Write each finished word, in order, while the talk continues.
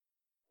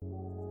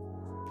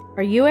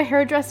Are you a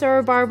hairdresser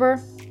or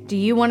barber? Do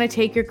you want to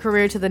take your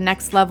career to the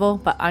next level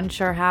but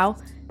unsure how?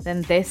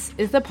 Then this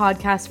is the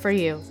podcast for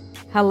you.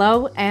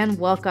 Hello and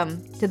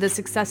welcome to the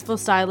Successful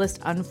Stylist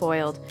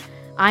Unfoiled.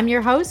 I'm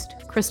your host,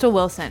 Crystal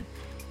Wilson.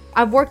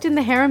 I've worked in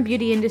the hair and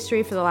beauty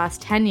industry for the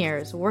last 10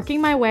 years,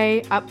 working my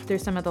way up through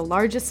some of the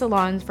largest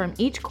salons from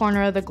each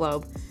corner of the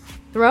globe.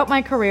 Throughout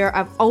my career,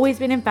 I've always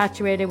been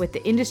infatuated with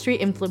the industry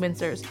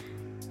influencers,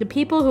 the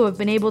people who have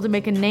been able to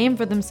make a name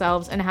for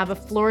themselves and have a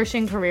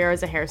flourishing career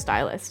as a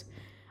hairstylist.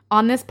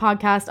 On this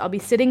podcast, I'll be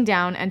sitting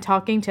down and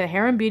talking to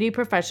hair and beauty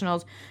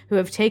professionals who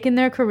have taken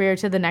their career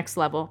to the next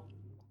level.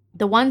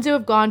 The ones who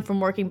have gone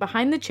from working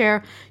behind the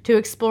chair to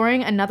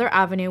exploring another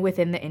avenue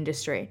within the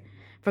industry.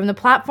 From the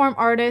platform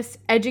artists,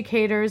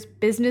 educators,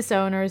 business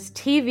owners,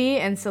 TV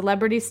and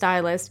celebrity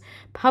stylists,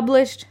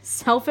 published,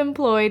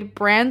 self-employed,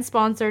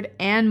 brand-sponsored,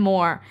 and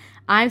more,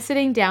 I'm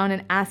sitting down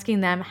and asking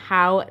them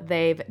how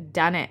they've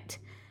done it.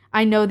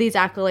 I know these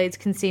accolades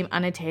can seem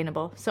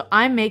unattainable, so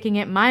I'm making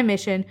it my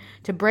mission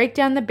to break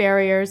down the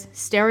barriers,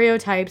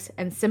 stereotypes,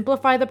 and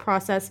simplify the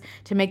process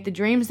to make the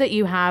dreams that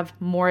you have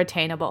more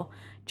attainable.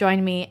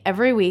 Join me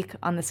every week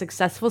on The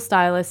Successful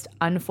Stylist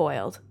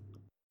Unfoiled.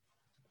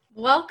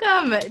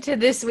 Welcome to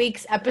this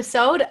week's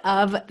episode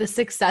of The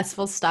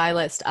Successful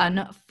Stylist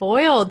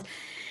Unfoiled.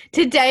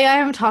 Today I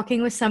am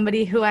talking with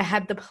somebody who I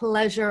had the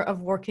pleasure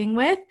of working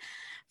with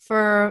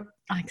for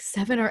like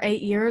 7 or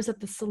 8 years at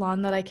the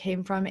salon that I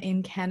came from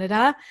in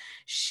Canada.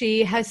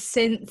 She has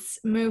since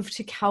moved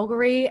to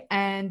Calgary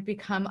and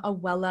become a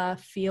Wella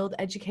field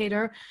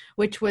educator,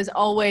 which was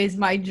always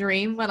my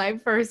dream when I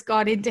first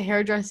got into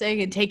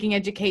hairdressing and taking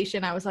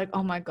education. I was like,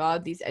 oh my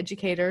God, these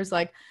educators,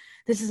 like,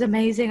 this is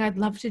amazing. I'd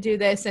love to do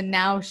this. And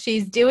now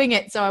she's doing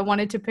it. So I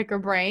wanted to pick her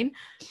brain.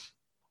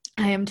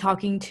 I am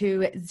talking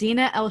to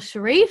Zeina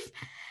El-Sherif.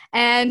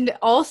 And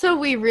also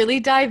we really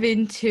dive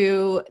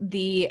into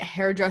the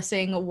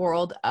hairdressing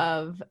world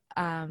of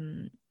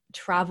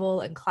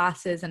travel and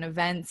classes and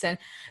events and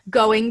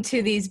going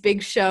to these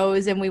big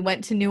shows. And we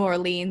went to New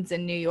Orleans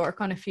and New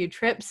York on a few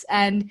trips,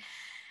 and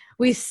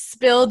we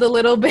spilled a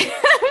little bit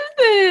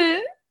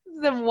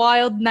of the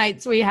wild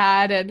nights we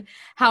had and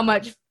how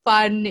much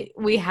fun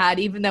we had,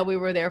 even though we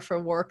were there for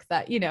work,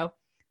 that, you know,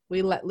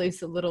 we let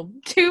loose a little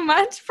too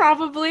much,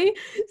 probably.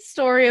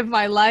 Story of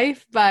my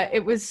life, but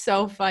it was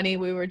so funny.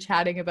 We were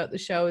chatting about the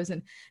shows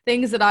and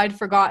things that I'd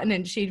forgotten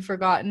and she'd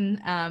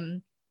forgotten,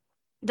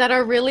 that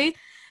are really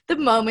the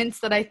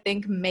moments that I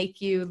think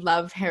make you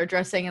love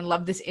hairdressing and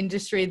love this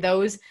industry.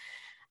 Those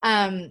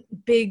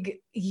big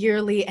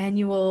yearly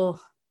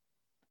annual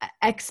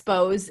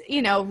expos,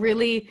 you know,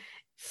 really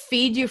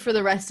feed you for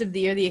the rest of the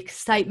year, the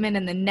excitement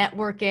and the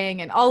networking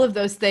and all of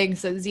those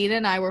things. So Zeina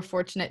and I were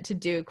fortunate to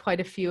do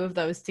quite a few of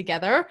those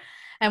together,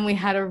 and we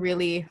had a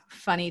really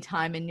funny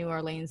time in New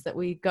Orleans that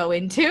we go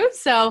into.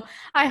 So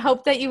I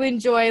hope that you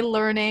enjoy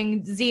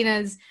learning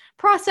Zeina's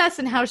process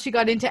and how she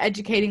got into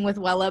educating with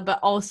Wella, but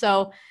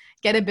also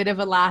get a bit of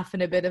a laugh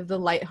and a bit of the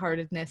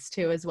lightheartedness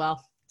too as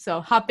well.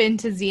 So hop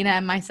into Zeina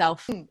and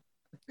myself.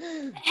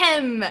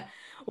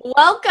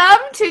 Welcome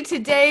to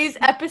today's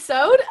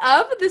episode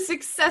of The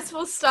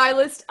Successful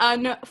Stylist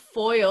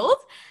Unfoiled.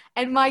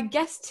 And my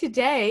guest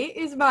today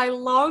is my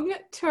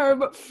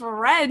long-term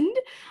friend.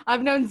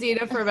 I've known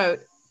Zeina for about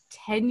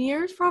 10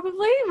 years,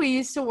 probably. We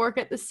used to work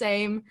at the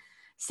same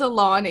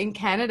salon in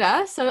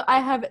Canada. So I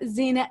have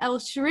Zeina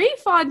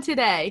El-Sherif on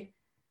today.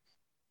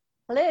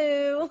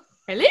 Hello.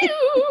 Hello.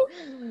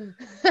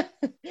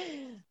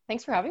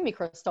 Thanks for having me,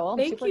 Crystal.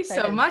 Thank you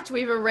so much.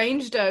 We've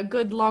arranged a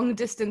good long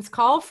distance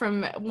call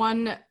from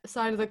one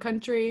side of the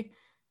country,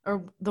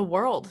 or the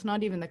world,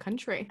 not even the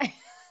country.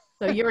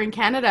 So you're in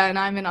Canada and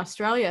I'm in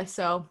Australia.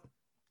 So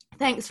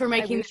thanks for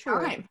making the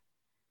time.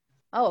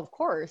 Oh, of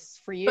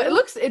course. For you. But it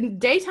looks in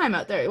daytime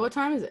out there. What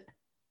time is it?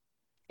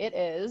 It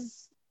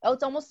is. Oh,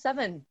 it's almost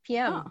 7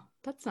 p.m. Oh,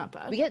 that's not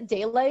bad. We get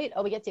daylight.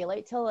 Oh, we get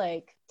daylight till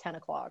like 10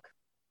 o'clock.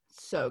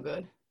 So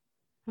good.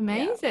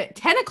 Amazing. Yeah.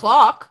 10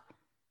 o'clock?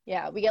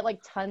 Yeah, we get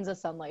like tons of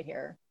sunlight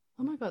here.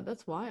 Oh my God,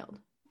 that's wild.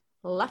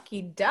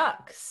 Lucky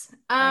ducks.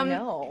 I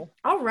know.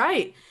 All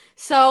right.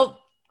 So,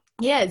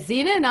 yeah,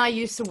 Zeina and I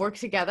used to work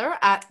together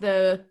at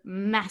the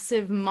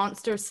massive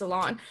monster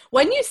salon.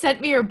 When you sent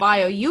me your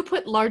bio, you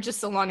put largest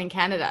salon in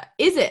Canada.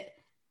 Is it?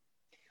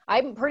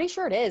 I'm pretty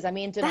sure it is. I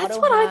mean, that's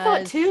what I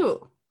thought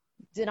too.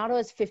 Donato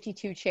has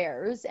 52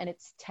 chairs and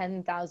it's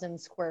 10,000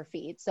 square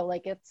feet. So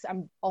like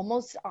I'm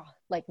almost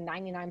like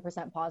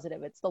 99%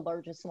 positive it's the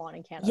largest salon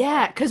in Canada.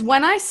 Yeah, because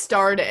when I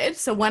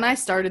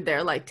started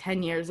there like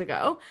 10 years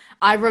ago,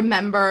 I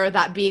remember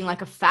that being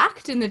like a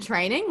fact in the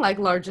training, like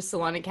largest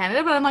salon in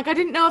Canada. But I'm like, I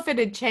didn't know if it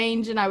had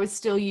changed and I was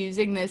still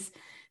using this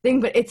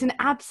thing. But it's an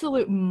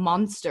absolute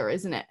monster,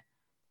 isn't it?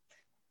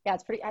 Yeah,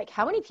 it's pretty. Like,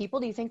 how many people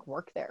do you think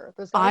work there?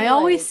 I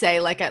always say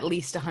like at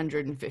least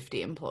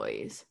 150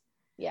 employees.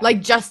 Yeah.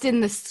 Like just in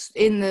the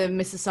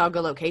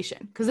Mississauga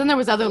location, because then there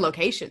was other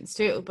locations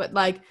too, but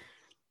like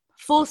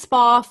full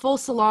spa, full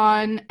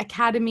salon,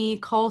 academy,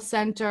 call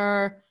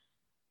center,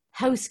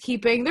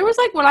 housekeeping. There was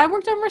like, when I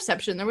worked on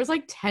reception, there was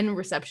like 10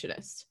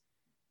 receptionists.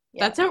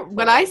 Yeah,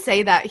 When I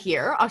say that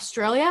here,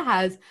 Australia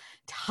has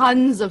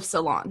tons of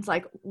salons,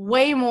 like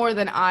way more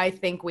than I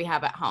think we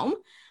have at home,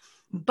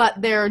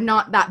 but they're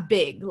not that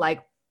big.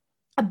 Like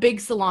a big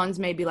salon's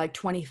maybe like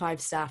 25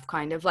 staff,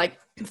 kind of like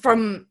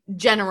from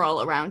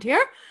general around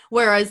here.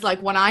 Whereas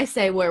like when I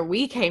say where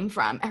we came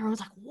from, everyone's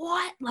like,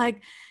 what?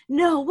 Like,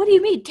 no, what do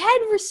you mean? 10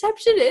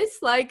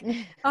 receptionists? Like,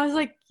 I was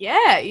like,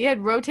 yeah, you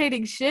had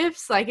rotating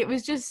shifts. Like it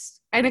was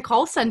just in a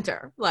call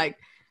center. Like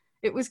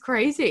it was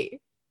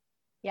crazy.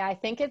 Yeah, I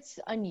think it's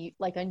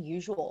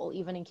unusual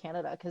even in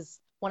Canada, because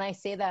when I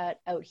say that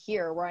out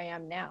here where I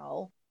am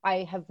now,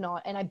 I have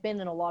not, and I've been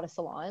in a lot of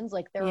salons,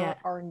 like Yeah, there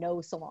are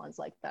no salons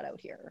like that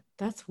out here.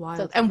 that's So wild.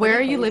 it's And where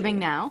pretty are you living crazy.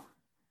 now?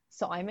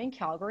 So I'm in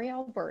Calgary,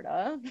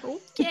 Alberta.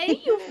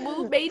 Okay,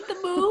 made the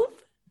move.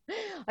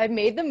 I've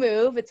made the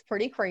move. It's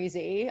pretty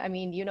crazy. I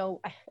mean,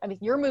 I mean,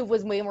 your move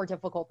was way more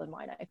difficult than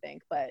mine, I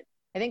think, but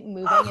I think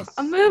moving Oh,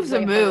 a is move's a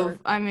way move. harder.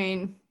 I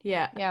mean,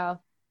 yeah. Yeah,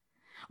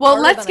 Well,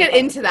 harder let's than I get thought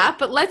it into would be. that,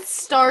 but let's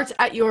start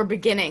at your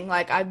beginning.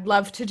 Like, I'd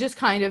love to just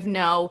kind of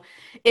know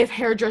if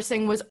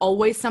hairdressing was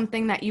always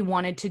something that you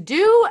wanted to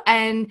do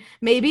and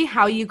maybe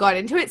how you got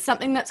into it.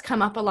 Something that's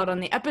come up a lot on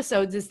the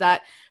episodes is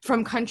that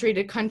from country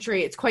to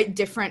country, it's quite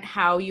different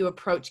how you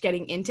approach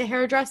getting into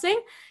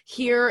hairdressing.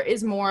 Here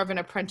is more of an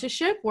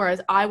apprenticeship,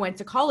 whereas I went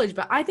to college,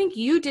 but I think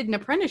you did an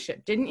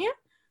apprenticeship, didn't you?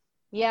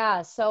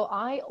 Yeah, so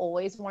I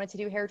always wanted to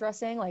do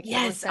hairdressing, like ever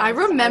Yes, I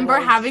since I remember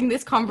was having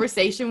this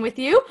conversation with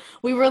you.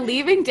 We were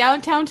leaving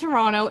downtown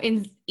Toronto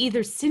in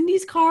either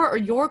Cindy's car or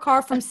your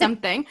car from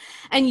something,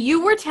 and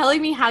you were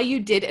telling me how you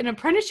did an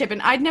apprenticeship,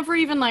 and I'd never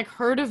even like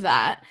heard of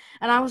that.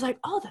 And I was like,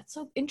 "Oh, that's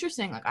so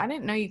interesting. Like I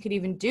didn't know you could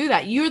even do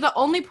that." You're the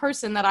only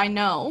person that I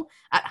know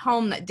at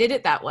home that did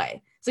it that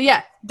way. So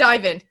yeah,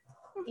 dive in.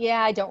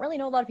 Yeah, I don't really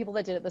know a lot of people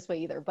that did it this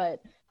way either,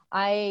 but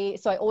I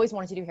always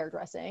wanted to do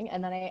hairdressing,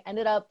 and then I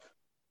ended up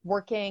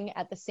working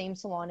at the same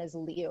salon as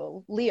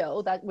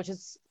Leo, that which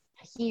is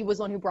he was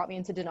the one who brought me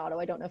into Donato.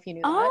 I don't know if you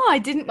knew that, Oh, I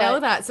didn't know but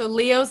that. So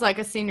Leo's like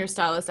a senior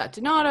stylist at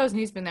Donato's, and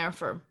he's been there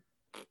for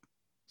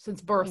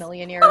since a birth.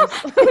 million years.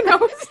 Who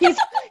knows?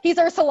 He's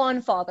our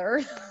salon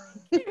father.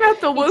 You got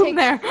the He womb takes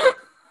there.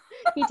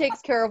 he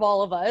takes care of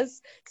all of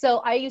us. So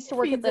I used to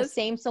work at Feeds the us.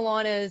 same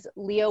salon as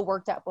Leo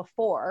worked at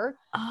before.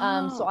 So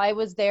Oh, I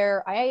was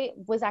there. I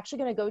was actually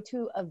going to go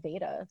to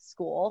Aveda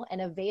school,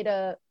 and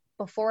Aveda,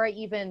 before I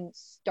even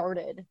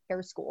started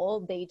hair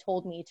school, they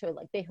told me to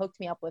like they hooked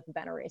me up with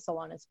Venere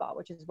Salon and Spa,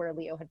 which is where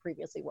Leo had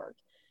previously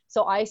worked.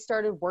 So I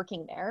started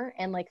working there,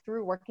 and like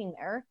through working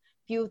there,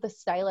 a few of the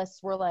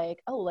stylists were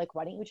like, "Oh, like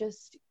why don't you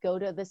just go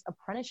to this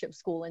apprenticeship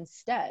school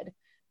instead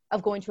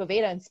of going to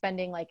Aveda and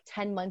spending like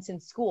 10 months in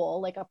school?"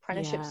 Like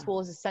apprenticeship yeah.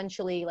 school is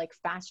essentially like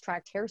fast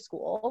tracked hair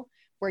school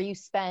where you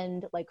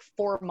spend like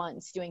 4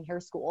 months doing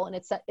hair school, and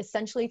it's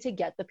essentially to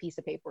get the piece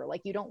of paper.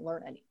 Like you don't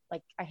learn any,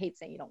 like I hate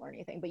saying you don't learn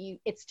anything, but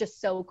it's just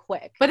so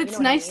quick. But You know it's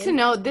what I nice to mean?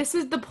 know this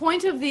is the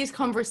point of these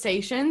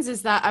conversations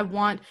is that I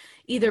want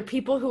either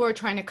people who are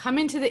trying to come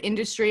into the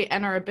industry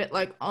and are a bit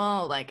like,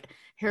 oh, like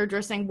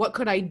hairdressing, what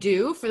could I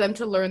do for them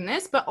to learn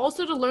this, but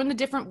also to learn the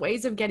different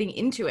ways of getting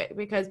into it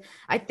because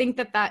I think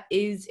that that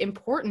is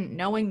important,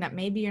 knowing that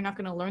maybe you're not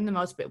going to learn the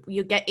most, but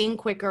you get in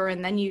quicker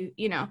and then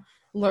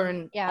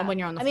learn Yeah. when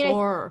you're on the I mean, I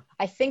floor.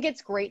 I think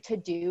it's great to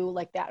do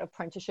like that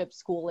apprenticeship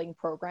schooling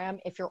program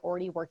if you're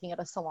already working at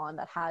a salon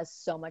that has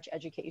so much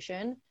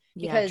education,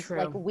 Yeah, because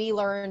like true. we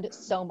learned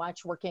so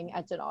much working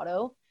at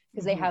Donato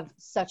because they Hmm. have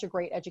such a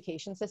great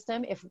education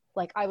system. If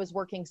like I was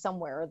working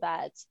somewhere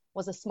that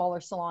was a smaller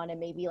salon and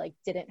maybe like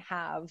didn't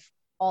have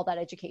all that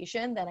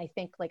education, then I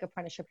think like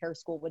apprenticeship hair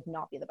school would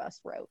not be the best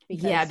route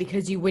Yeah, because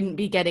because you wouldn't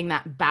be getting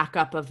that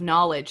backup of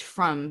knowledge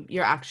from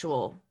your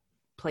actual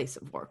place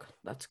of work.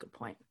 That's a good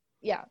point.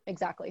 yeah,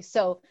 exactly.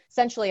 So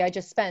essentially, I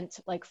just spent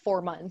like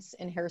 4 months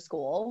in hair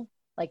school,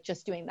 like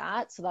just doing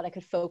that so that I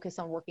could focus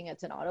on working at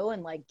Donato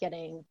and like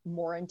getting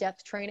more in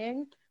depth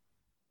training.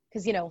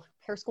 Because,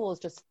 hair school is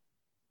just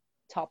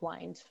top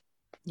lined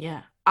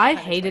Yeah. I kind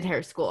of hated training.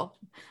 hair school.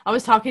 I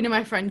was talking to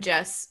my friend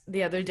Jess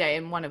the other day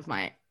in one of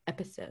my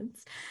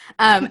episodes.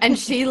 And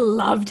she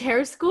loved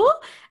hair school.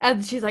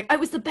 And she's like, it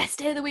was the best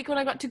day of the week when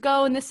I got to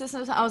go and this.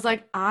 I was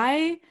like,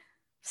 I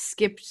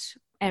skipped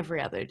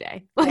every other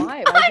day. Like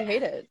Why? Why did you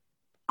hate it?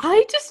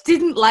 I just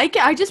didn't like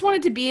it. I just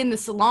wanted to be in the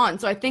salon.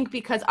 So I think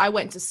because I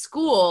went to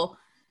school,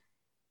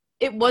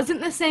 it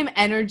wasn't the same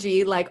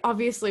energy. Like,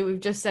 obviously, we've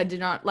just said, do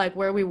not like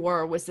where we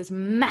were was this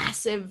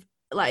massive,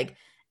 like,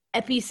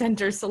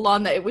 epicenter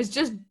salon that it was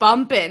just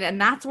bumping. And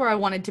that's where I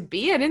wanted to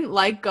be. I didn't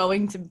like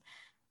going to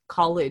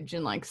college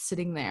and like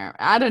sitting there.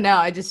 I don't know.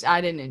 I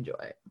didn't enjoy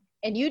it.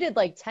 And you did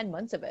like 10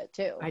 months of it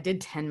too. I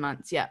did 10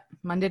 months. Yeah.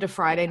 Monday to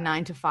Friday, Yeah.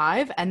 9 to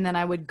 5. And then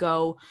I would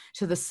go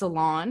to the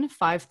salon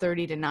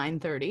 5:30 to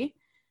 9:30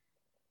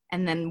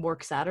 and then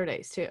work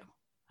Saturdays too.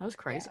 That was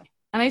crazy. Yeah.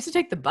 And I used to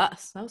take the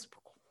bus. That was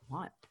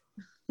what?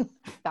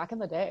 Back in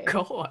the day.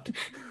 God.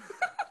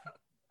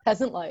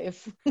 Peasant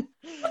life.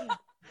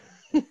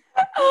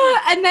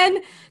 And then,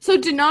 so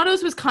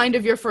Donato's was kind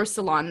of your first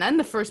salon then,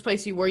 the first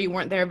place you were, you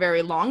weren't there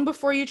very long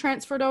before you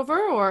transferred over,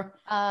 or?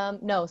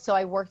 No, so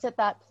I worked at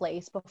that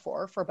place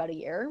before for about a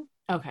year.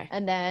 Okay.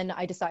 And then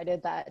I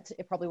decided that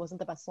it probably wasn't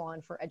the best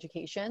salon for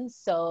education.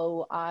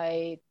 So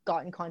I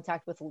got in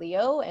contact with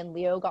Leo, and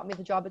Leo got me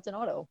the job at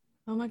Donato.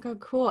 Oh my God,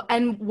 cool.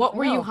 And what I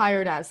were you know.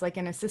 hired as, like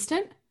an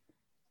assistant?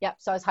 Yeah.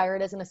 So I was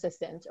hired as an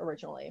assistant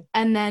originally.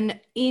 And then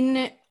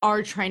in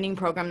our training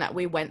program that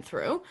we went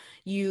through,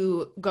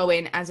 you go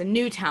in as a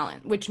new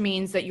talent, which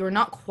means that you're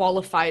not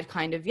qualified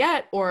kind of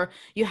yet, or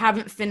you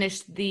haven't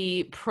finished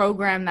the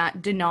program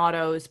that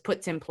Donato's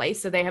puts in place.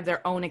 So they have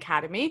their own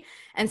academy.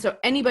 And so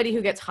anybody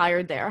who gets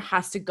hired there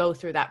has to go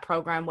through that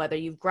program, whether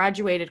you've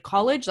graduated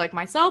college like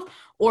myself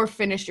or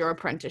finished your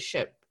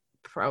apprenticeship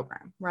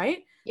program,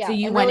 right? So Yeah.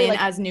 you And went really, in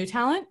like, as new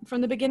talent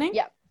from the beginning?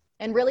 yeah.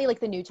 And really, like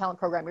the new talent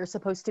program, you're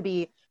supposed to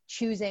be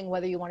choosing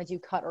whether you want to do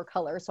cut or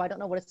color. So I don't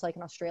know what it's like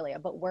in Australia,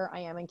 but where I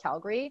am in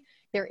Calgary,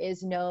 there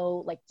is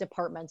no like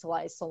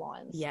departmentalized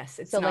salons. Yes,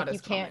 it's So not like you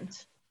as common.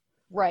 can't,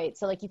 right.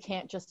 So like you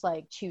can't just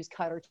like choose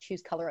cut or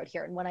choose color out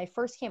here. And when I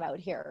first came out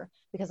here,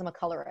 because I'm a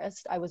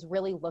colorist, I was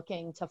really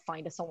looking to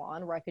find a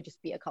salon where I could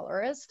just be a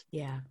colorist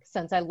Yeah.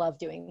 since I love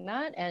doing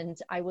that. And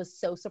I was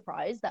so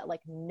surprised that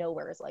like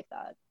nowhere is like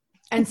that.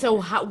 And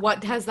so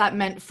what has that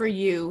meant for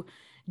you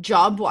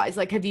job wise?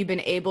 Like, have you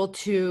been able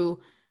to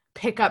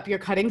pick up your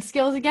cutting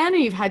skills again, or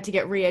you've had to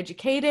get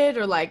re-educated,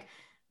 or like,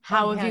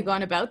 Oh how have you man,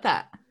 gone about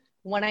that?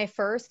 when I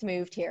first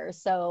moved here,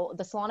 so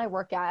the salon I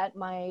work at,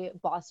 my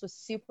boss was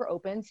super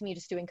open to me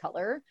just doing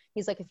color.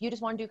 He's like, if you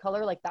just want to do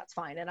color, like that's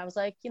fine. And I was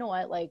like, you know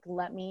what? Like,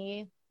 let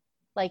me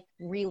like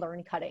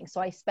relearn cutting.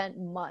 So I spent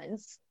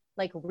months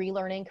like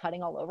relearning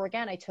cutting all over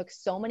again. I took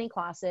so many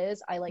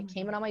classes. I like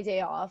came in on my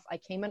day off. I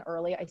came in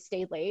early. I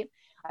stayed late.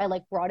 I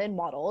like brought in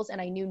models and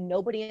I knew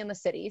nobody in the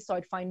city. So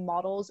I'd find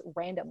models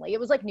randomly. It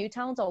was like new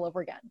talents all over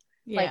again.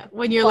 Yeah, Like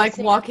when you're like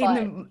busting my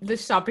walking butt. the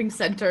shopping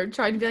center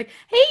trying to be like,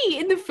 "Hey,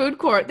 in the food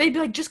court." They'd be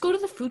like, "Just go to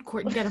the food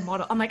court and get a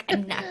model." I'm like,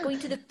 "I'm not going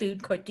to the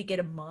food court to get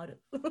a model."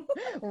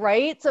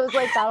 Right. So it was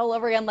like that all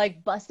over again,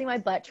 like busting my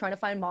butt trying to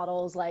find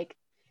models, like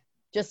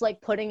just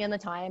like putting in the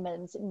time.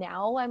 And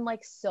now I'm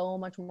like so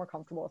much more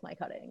comfortable with my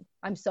cutting.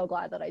 I'm so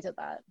glad that I did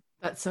that.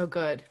 That's so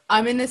good.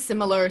 I'm in a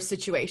similar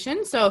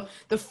situation. So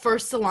the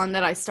first salon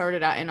that I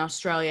started at in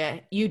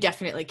Australia, you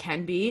definitely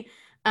can be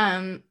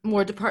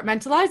more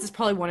departmentalized. It's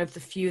probably one of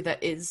the few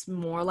that is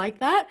more like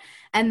that.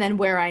 And then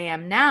where I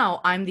am now,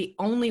 I'm the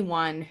only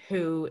one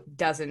who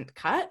doesn't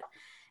cut.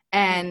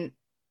 Mm. And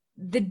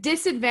the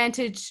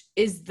disadvantage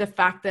is the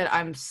fact that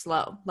I'm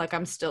slow. Like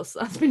I'm still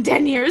slow. It's been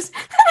 10 years.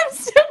 I'm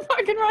still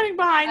fucking running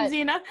behind Uh,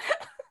 Zeina.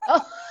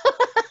 oh,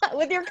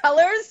 with your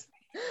colors,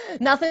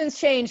 nothing's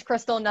changed,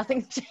 Crystal.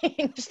 Nothing's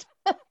changed.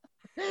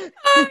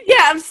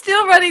 Yeah, I'm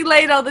still running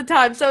late all the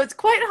time, so it's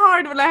quite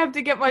hard when I have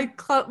to get my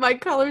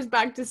colors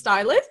back to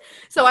stylist.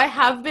 So I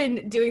have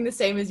been doing the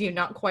same as you,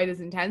 not quite as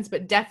intense,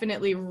 but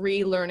definitely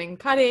relearning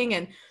cutting,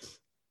 and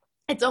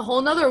it's a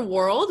whole nother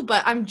world.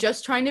 But I'm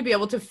just trying to be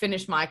able to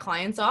finish my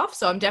clients off,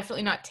 so I'm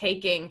definitely not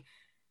taking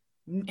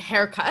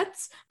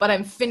haircuts, but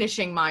I'm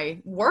finishing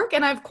my work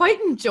and I've quite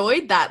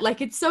enjoyed that.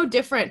 Like it's so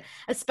different,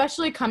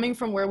 especially coming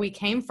from where we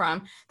came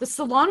from. The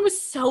salon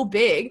was so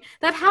big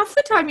that half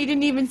the time you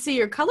didn't even see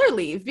your color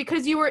leave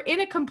because you were in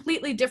a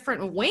completely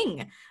different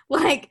wing.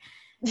 Like,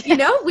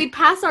 we'd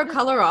pass our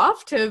color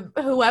off to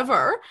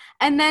whoever.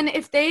 And then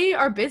if they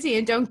are busy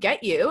and don't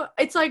get you,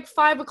 it's like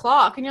 5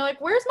 o'clock and you're like,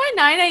 where's my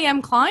 9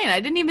 a.m. client? I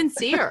didn't even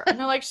see her. And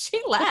they're like,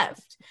 she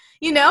left,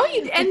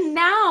 and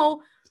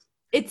now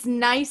it's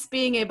nice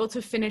being able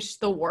to finish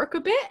the work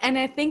a bit. And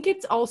I think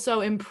it's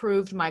also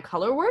improved my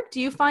color work. Do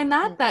you find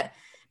that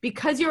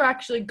because you're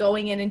actually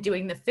going in and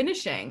doing the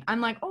finishing,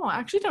 I'm like, oh, I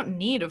actually don't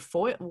need a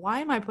foil. Why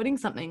am I putting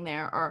something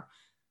there? Or,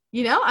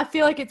 I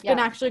feel like it's been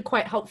Yeah. actually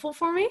quite helpful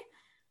for me.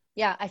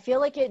 Yeah. I feel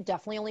like it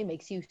definitely only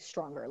makes you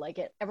stronger. Like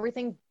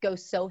everything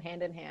goes so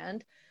hand in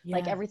hand.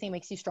 Like Yeah. everything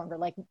makes you stronger.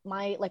 Like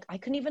I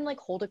couldn't even like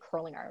hold a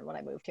curling iron when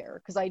I moved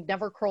here because I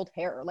never curled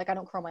hair. Like I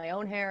don't curl my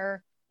own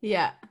hair.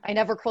 Yeah. I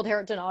never curled hair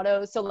at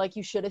Donato. So like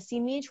you should have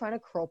seen me trying to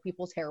curl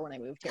people's hair when I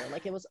moved here.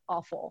 Like it was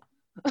awful.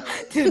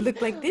 To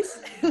look like this.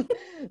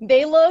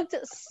 They looked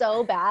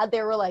so bad.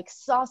 They were like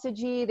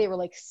sausagey. They were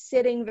like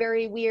sitting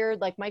very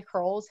weird. Like my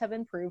curls have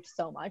improved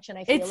so much. And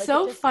I feel It's like it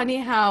so just, funny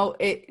how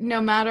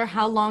no matter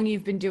how long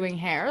you've been doing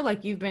hair,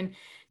 like you've been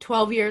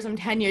 12 years, I'm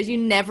 10 years, you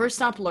never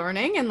stop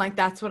learning. And like,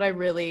 that's what I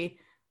really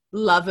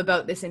love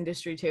about this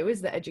industry too,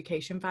 is the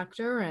education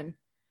factor. And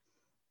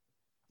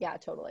yeah,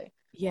 totally.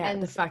 yeah, the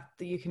And fact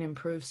that you can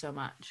improve so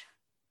much.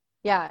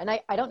 yeah, and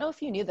I don't know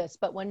if you knew this,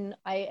 but when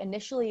I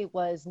initially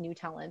was new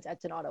talent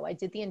at Donato, I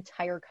did the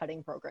entire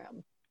cutting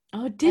program.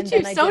 Oh, And did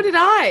you? then I So did did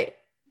I.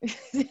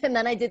 and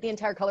then I did the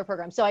entire color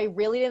program. So I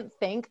really didn't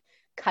think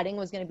cutting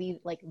was going to be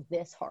like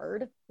this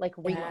hard, like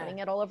Yeah.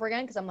 relearning it all over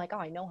again. Cause I'm like, oh,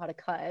 I know how to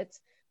cut.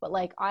 But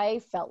like, I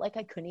felt like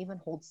I couldn't even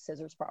hold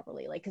scissors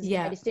properly. Like, cause I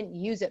Yeah. just didn't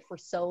use it for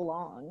so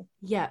long.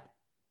 Yeah.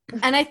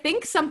 And I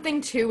think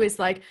something too is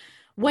like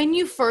when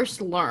you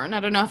first learn, I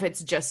don't know if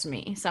it's just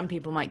me, some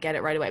people might get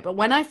it right away, but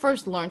when I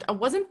first learned, I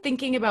wasn't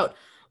thinking about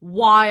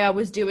why I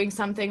was doing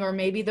something or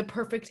maybe the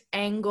perfect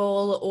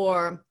angle,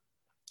 or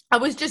I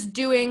was just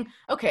doing,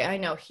 okay, I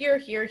know here,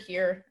 here,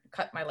 here,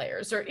 cut my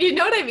layers, or you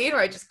know what I mean? Or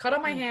I just cut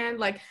on my hand.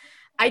 Like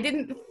I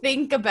didn't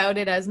think about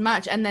it as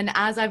much. And then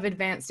as I've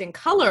advanced in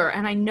color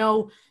and I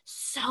know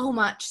so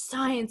much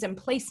science and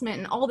placement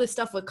and all this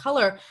stuff with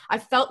color, I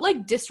felt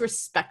like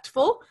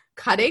disrespectful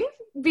cutting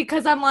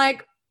because I'm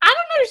like, I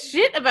don't know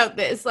shit about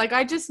this. Like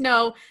I just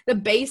know the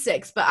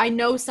basics, but I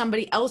know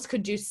somebody else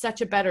could do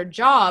such a better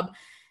job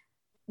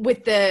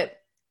with the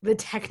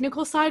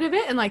technical side of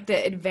it and like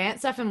the advanced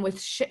stuff and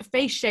with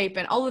face shape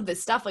and all of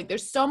this stuff. Like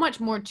there's so much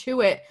more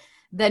to it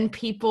than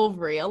people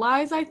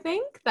realize. I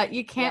think that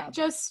you can't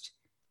just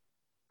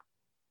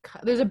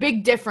cut. There's a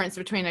big difference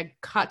between a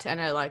cut and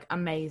a like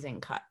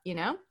amazing cut, you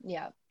know?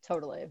 Yeah,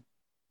 totally.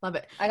 Love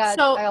it. I got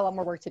a lot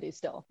more work to do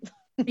still.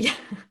 Yeah,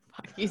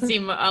 you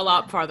seem a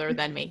lot farther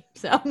than me.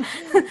 So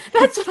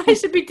that's what I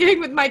should be doing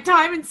with my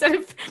time instead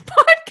of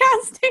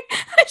podcasting.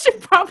 I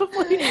should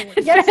probably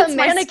get some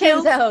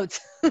mannequins out.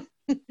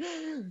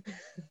 You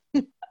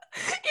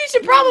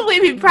should probably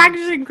be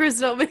practicing,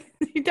 Crystal, because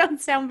you don't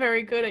sound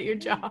very good at your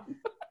job.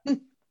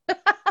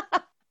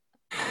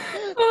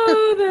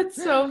 Oh,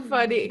 that's so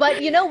funny.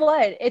 But you know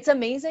what? It's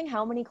amazing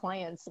how many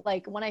clients,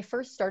 like when I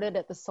first started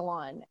at the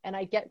salon and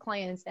I get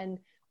clients and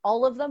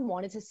all of them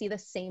wanted to see the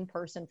same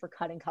person for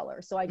cut and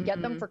color. So I'd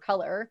get them for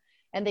color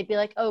and they'd be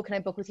like, oh, can I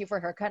book with you for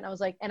a haircut? And I was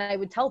like, and I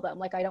would tell them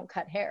like, I don't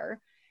cut hair.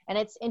 And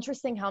it's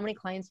interesting how many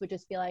clients would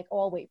just be like,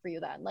 oh, I'll wait for you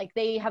then. Like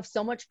they have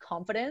so much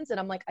confidence. And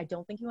I'm like, I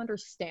don't think you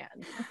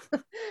understand.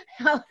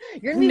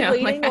 You're going to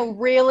be waiting a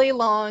really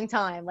long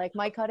time. Like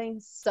my cutting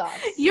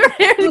sucks. Your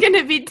hair is going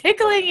to be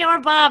tickling your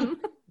bum.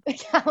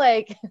 Yeah,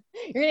 like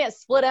you're going to get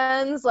split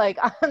ends. Like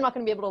I'm not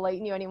going to be able to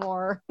lighten you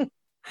anymore.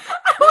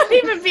 I won't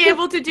even be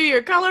able to do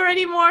your color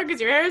anymore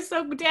because your hair is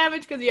so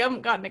damaged because you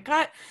haven't gotten a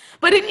cut.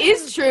 But it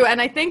is true.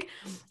 And I think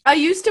I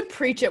used to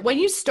preach it when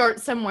you start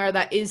somewhere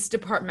that is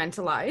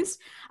departmentalized.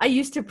 I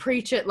used to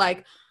preach it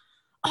like,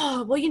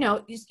 oh, well, you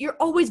know, you're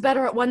always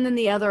better at one than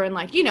the other. And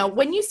like, you know,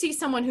 when you see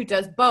someone who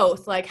does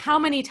both, like how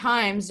many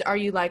times are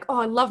you like, oh,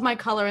 I love my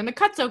color and the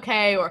cut's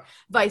okay, or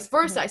vice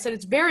versa. I said,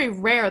 it's very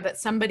rare that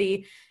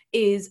somebody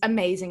is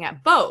amazing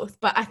at both,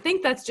 but I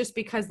think that's just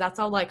because that's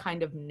all I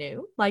kind of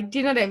knew. Like, do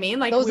you know what I mean?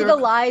 Like those are the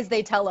lies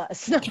they tell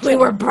us. We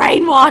were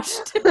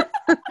brainwashed.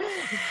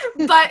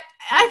 But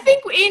I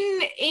think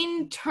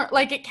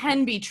like it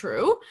can be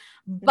true,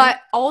 but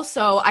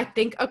also I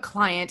think a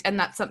client, and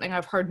that's something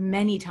I've heard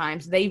many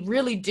times, they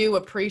really do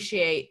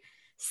appreciate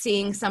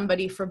seeing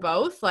somebody for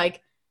both.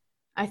 Like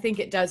I think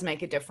it does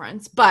make a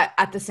difference, but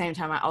at the same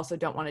time, I also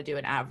don't want to do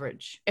an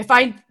average. If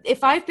I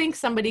think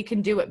somebody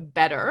can do it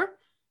better,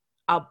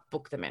 I'll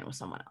book them in with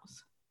someone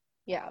else.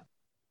 Yeah.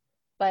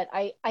 But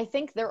I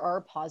think there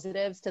are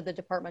positives to the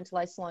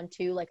departmentalized salon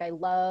too. Like I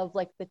love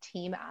like the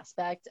team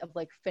aspect of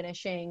like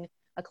finishing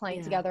a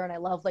client together. And I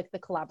love like the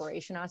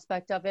collaboration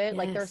aspect of it. Yes.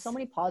 Like there are so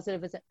many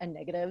positives and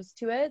negatives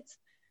to it.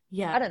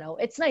 Yeah. I don't know.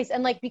 It's nice.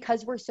 And like,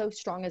 because we're so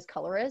strong as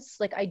colorists,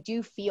 like I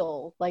do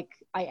feel like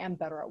I am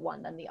better at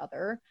one than the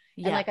other.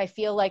 Yeah. And like, I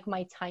feel like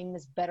my time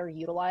is better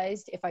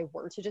utilized if I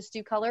were to just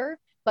do color,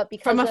 but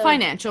because from a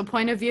financial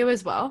point of view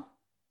as well.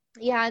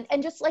 Yeah.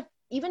 And just like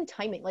even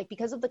timing, like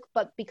because of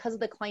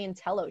the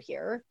clientele out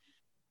here,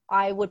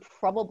 I would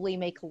probably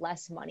make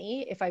less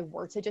money if I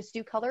were to just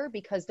do color,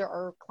 because there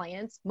are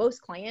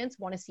most clients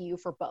want to see you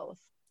for both.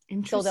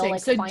 Interesting.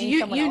 So do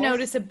you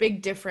notice a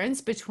big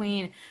difference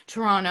between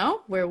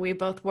Toronto, where we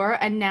both were,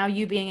 and now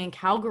you being in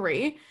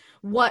Calgary?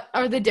 What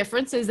are the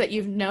differences that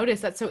you've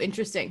noticed? That's so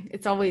interesting.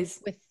 It's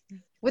always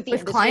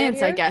with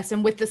clients, I guess,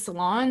 and with the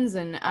salons,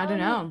 and I don't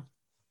know.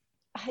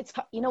 It's,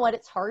 you know what,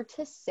 it's hard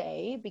to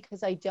say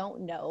because I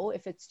don't know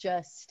if it's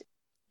just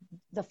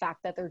the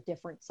fact that they're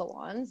different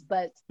salons,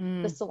 but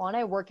the salon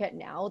I work at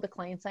now, the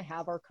clients I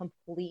have are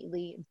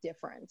completely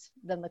different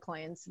than the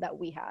clients that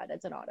we had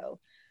at Donato.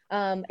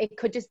 It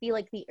could just be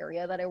like the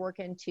area that I work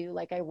in too.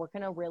 Like I work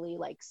in a really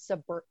like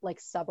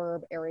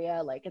suburb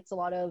area. Like it's a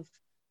lot of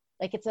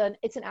like, it's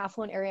an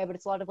affluent area, but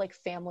it's a lot of like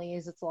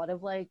families. It's a lot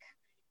of like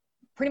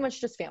pretty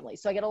much just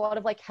families. So I get a lot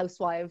of like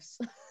housewives.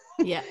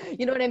 Yeah.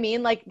 You know what I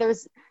mean? Like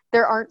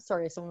there aren't,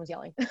 sorry, someone was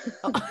yelling.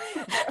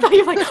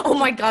 You're like, oh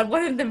my God,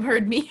 one of them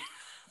heard me.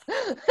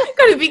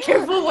 Gotta be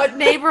careful what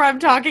neighbor I'm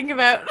talking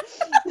about.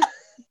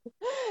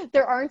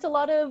 There aren't a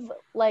lot of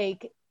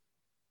like,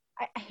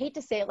 I hate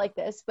to say it like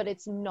this, but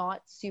it's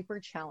not super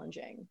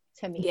challenging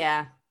to me.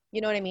 Yeah.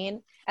 You know what I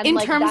mean? And in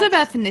like, terms of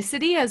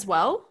ethnicity as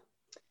well?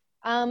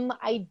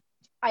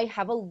 I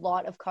have a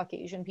lot of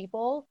Caucasian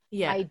people.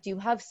 Yeah. I do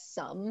have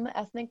some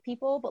ethnic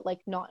people, but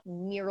like not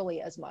nearly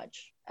as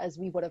much as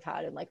we would have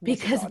had in like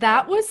Mississauga. Because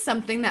that was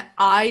something that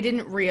I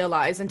didn't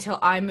realize until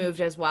I moved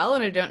as well.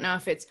 And I don't know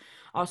if it's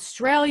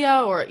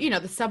Australia or, you know,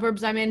 the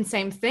suburbs I'm in,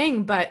 same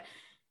thing, but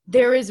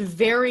there is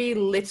very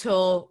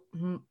little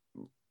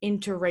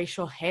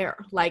interracial hair.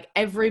 Like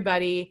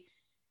everybody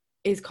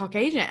is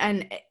Caucasian.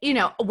 And, you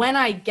know, when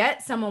I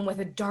get someone with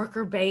a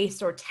darker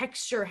base or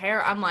texture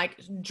hair, I'm like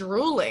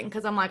drooling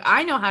because I'm like,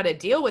 I know how to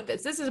deal with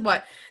this. This is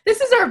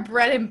our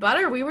bread and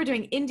butter. We were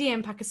doing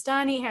Indian,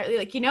 Pakistani hair.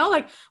 Like, you know,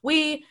 like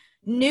we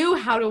knew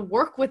how to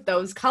work with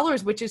those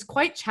colors, which is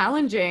quite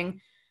challenging.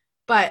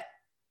 But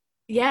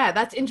yeah,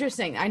 that's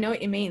interesting. I know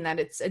what you mean, that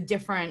it's a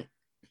different.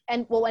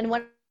 And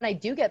when I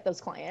do get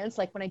those clients,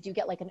 like when I do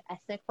get like an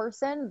ethnic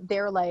person,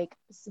 they're like,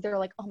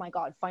 oh my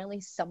God,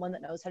 finally someone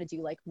that knows how to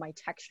do like my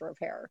texture of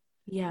hair.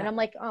 Yeah. And I'm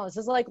like, oh, this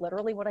is like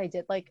literally what I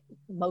did. Like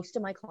most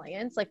of my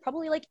clients, like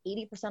probably like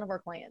 80% of our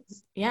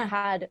clients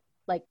had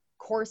like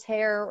coarse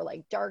hair or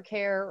like dark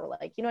hair or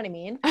like, you know what I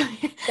mean?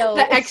 So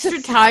the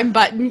extra time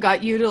button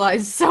got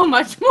utilized so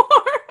much more.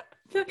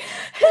 Who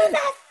the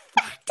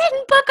fuck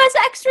didn't book us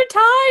extra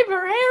time?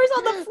 Her hair's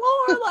on the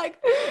floor.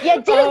 Like, yeah,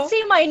 didn't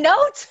see my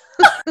notes.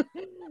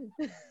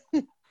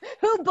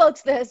 Who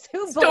books this?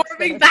 Who books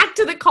Storming back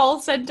to the call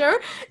center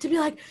to be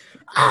like,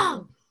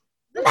 oh,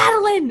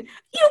 Madeline,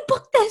 you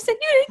booked this and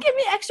you didn't give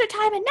me extra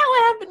time and now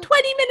I have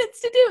 20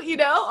 minutes to do, you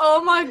know?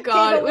 Oh my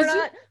God.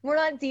 Okay, we're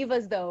not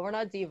divas though. We're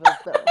not divas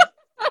though.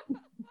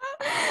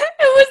 It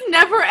was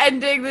never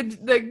ending,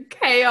 the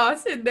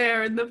chaos in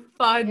there and the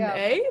fun,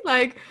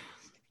 Like,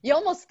 you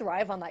almost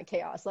thrive on that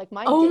chaos. Like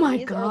my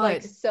days are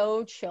like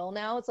so chill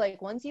now. It's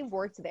like once you've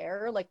worked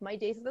there, like my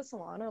days at the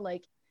salon are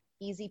like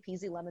easy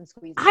peasy lemon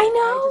squeezy. I know.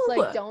 I just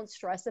like don't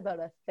stress about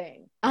a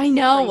thing. I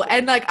know. Crazy.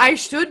 And like I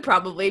should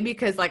probably,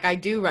 because like I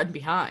do run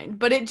behind,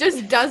 but it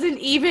just doesn't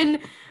even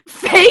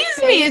faze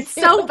me. It's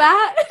so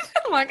bad.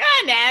 I'm like,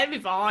 nah, it'll be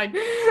fine.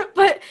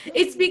 But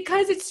it's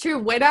because it's true.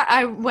 When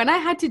I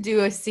had to do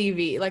a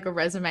CV, like a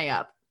resume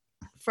up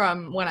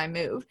from when I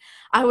moved,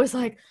 I was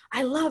like,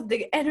 I love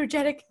the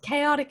energetic,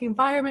 chaotic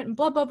environment and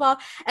blah, blah, blah.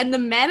 And the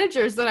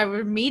managers that I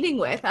was meeting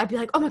with, I'd be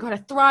like, oh my God, I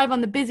thrive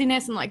on the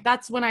busyness. And like,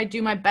 that's when I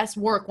do my best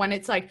work, when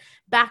it's like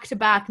back to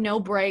back, no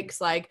breaks,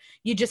 like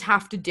you just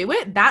have to do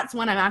it. That's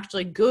when I'm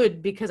actually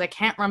good because I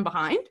can't run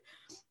behind.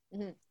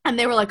 Mm-hmm. And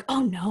they were like,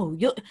 oh no,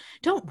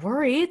 don't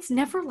worry. It's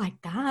never like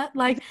that.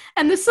 Like,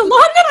 and the salon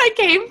that I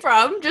came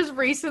from just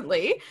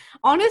recently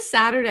on a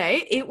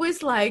Saturday, it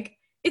was like,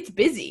 it's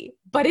busy,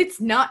 but it's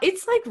not,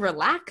 it's like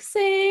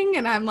relaxing.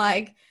 And I'm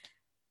like,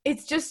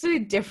 it's just a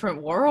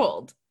different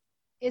world.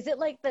 Is it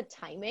like the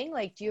timing?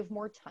 Like, do you have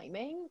more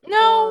timing?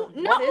 No,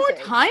 not more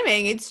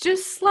timing. It's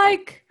just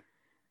like,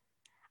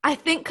 I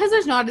think because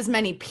there's not as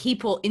many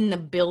people in the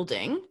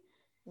building.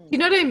 You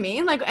know what I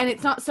mean? Like, and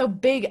it's not so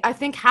big. I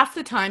think half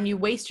the time you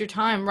waste your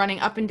time running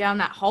up and down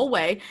that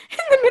hallway in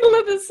the middle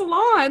of the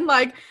salon.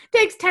 Like, it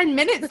takes 10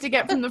 minutes to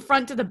get from the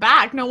front to the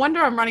back. No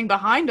wonder I'm running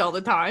behind all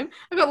the time.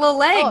 I've got little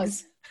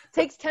legs.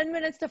 Takes 10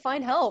 minutes to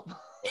find help.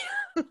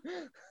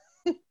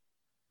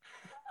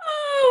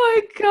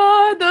 Oh my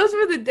God, those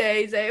were the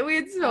days, eh? We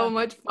had so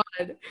much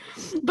fun.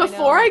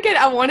 Before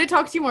I want to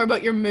talk to you more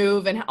about your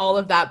move and all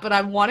of that, but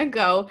I want to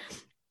go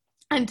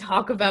and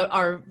talk about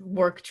our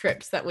work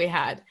trips that we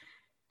had.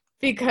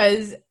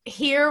 Because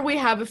here we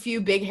have a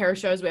few big hair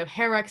shows. We have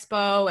Hair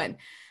Expo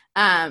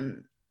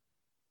and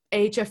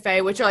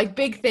HFA, which are like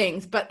big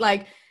things, but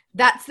like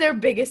that's their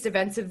biggest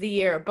events of the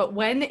year. But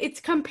when it's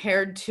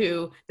compared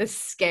to the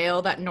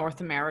scale that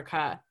North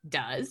America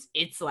does,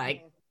 it's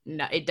like,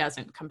 no, it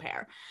doesn't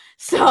compare.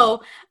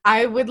 So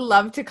I would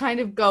love to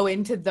kind of go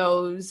into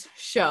those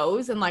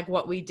shows and like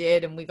what we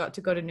did. And we got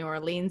to go to New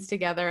Orleans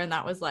together. And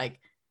that was like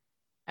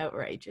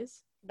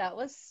outrageous. That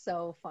was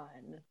so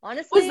fun.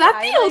 Honestly, was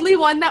that the only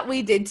one that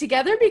we did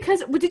together?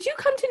 Because did you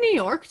come to New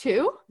York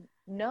too?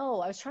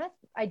 No,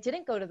 I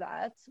didn't go to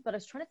that, but I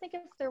was trying to think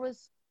if there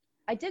was.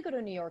 I did go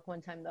to New York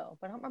one time though,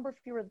 but I don't remember if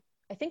you were.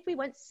 I think we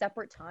went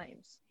separate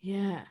times.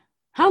 Yeah.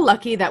 How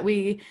lucky that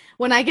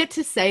when I get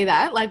to say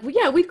that, like, well,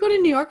 yeah, we'd go to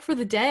New York for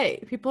the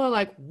day. People are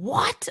like,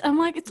 what? I'm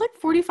like, it's like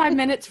 45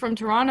 minutes from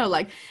Toronto.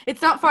 Like,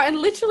 it's not far. And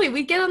literally,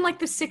 we get on like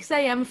the 6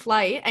 a.m.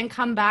 flight and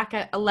come back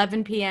at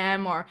 11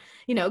 p.m. or,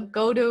 you know,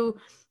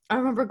 I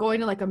remember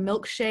going to like a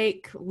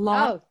milkshake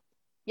launch. Oh,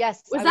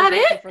 yes. Was that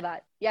it? For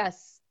that.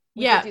 Yes.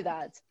 We did do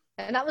that.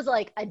 And that was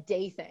like a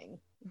day thing.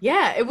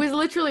 Yeah. It was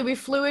literally, we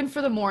flew in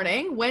for the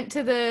morning, went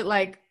to the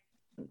like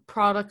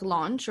product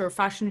launch or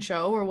fashion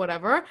show or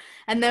whatever,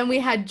 and then we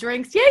had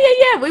drinks.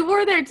 Yeah, we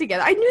were there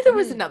together. I knew there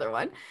was another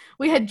one.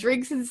 We had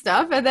drinks and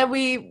stuff, and then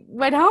we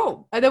went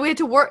home, and then we had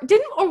to work. We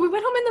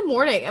went home in the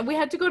morning and we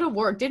had to go to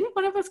work. Didn't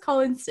one of us call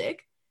in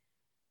sick?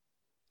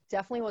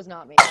 Definitely was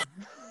not me.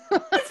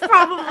 It's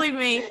probably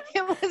me.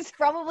 It was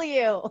probably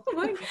you.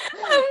 Like,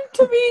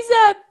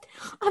 Teresa,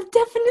 I've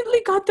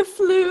definitely got the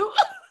flu.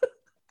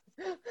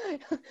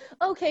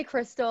 Okay,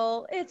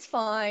 Crystal, it's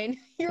fine.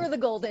 You're the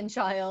golden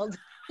child.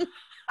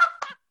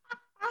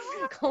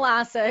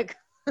 Classic.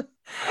 I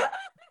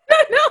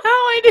don't know how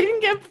I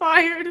didn't get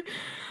fired.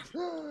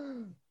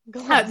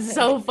 That's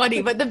so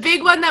funny. But the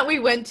big one that we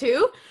went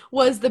to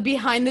was the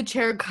Behind the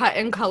Chair Cut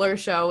and Color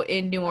show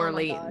in New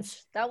Orleans. My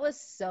gosh, that was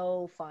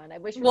so fun. I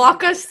wish.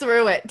 Walk us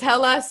through it.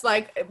 Tell us,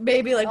 like,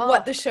 maybe like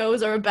what the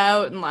shows are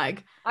about and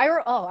like. I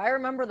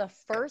remember the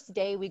first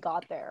day we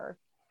got there.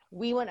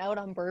 we went out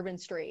on Bourbon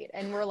Street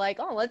and we're like,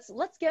 oh,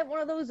 let's get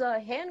one of those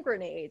hand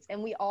grenades.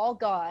 And we all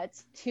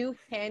got 2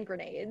 hand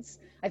grenades.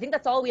 I think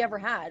that's all we ever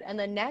had. And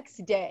the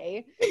next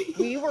day,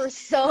 we were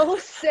so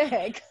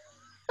sick.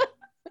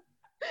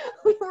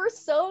 We were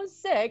so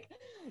sick.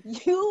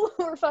 You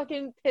were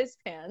fucking piss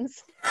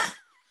pants.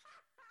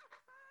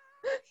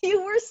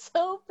 You were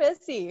so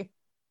pissy.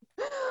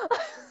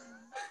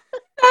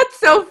 That's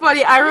so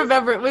funny. I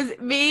remember it was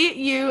me,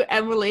 you,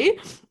 Emily,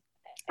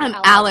 and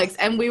Alex,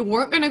 and we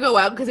weren't going to go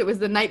out because it was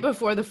the night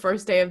before the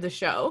first day of the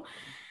show.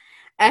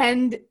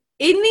 And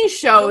in these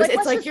shows,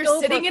 it's like you're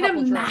sitting in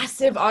a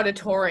massive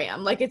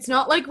auditorium. Like, it's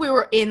not like we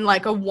were in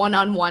like a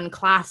one-on-one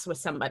class with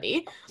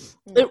somebody.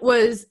 It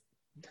was,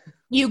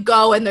 you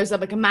go and there's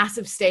like a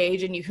massive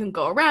stage and you can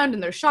go around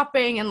and there's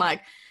shopping and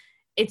like,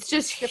 it's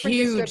just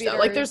huge though.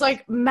 Like there's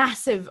like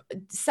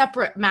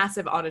separate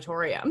massive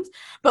auditoriums,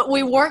 but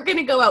we weren't going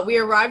to go out. We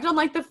arrived on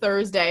like the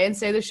Thursday and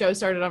say the show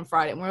started on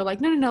Friday. And we were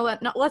like, no,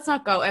 let's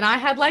not go. And I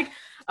had like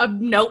a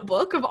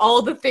notebook of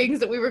all the things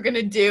that we were going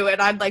to do.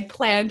 And I'd like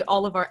planned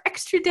all of our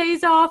extra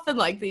days off and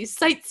like these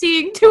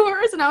sightseeing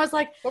tours. And I was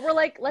like, but we're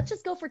like, let's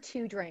just go for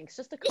 2 drinks,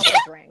 just a couple of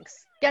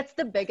drinks. Gets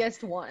the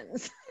biggest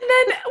ones. And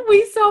then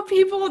we saw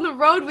people on the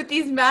road with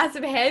these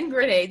massive hand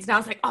grenades. And I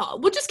was like, oh,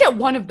 we'll just get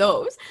one of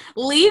those.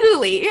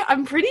 Legally,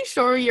 I'm pretty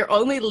sure you're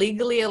only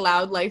legally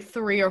allowed like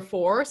 3 or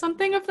 4 or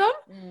something of them.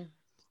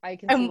 I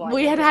can and see why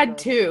we had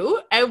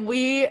 2 and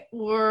we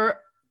were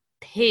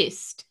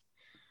pissed.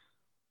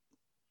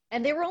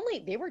 And they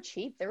were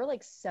cheap. They were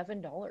like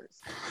 $7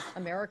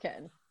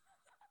 American,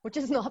 which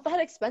is not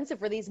that expensive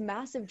for these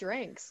massive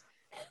drinks.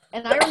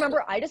 And I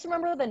just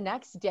remember the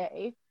next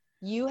day,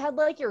 you had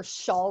like your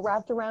shawl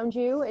wrapped around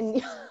you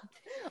and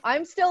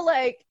I'm still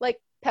like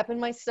pepping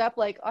my step,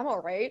 like I'm all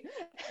right.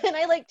 And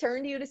I like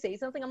turned to you to say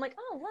something. I'm like,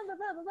 oh, blah, blah,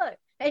 blah, blah, blah.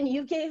 And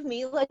you gave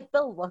me like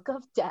the look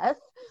of death.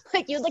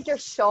 Like you had like your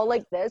shawl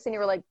like this and you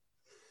were like,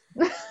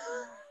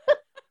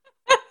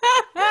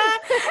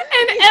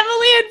 and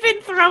Emily had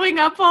been throwing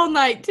up all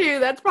night too.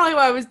 That's probably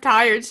why I was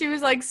tired. She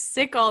was like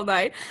sick all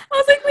night. I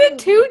was like, we had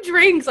 2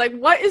 drinks. Like,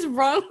 what is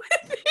wrong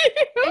with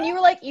you? And you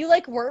were like, you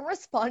like weren't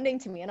responding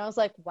to me. And I was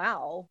like,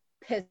 wow,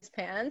 piss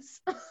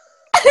pants.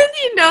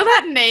 You know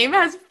that name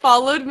has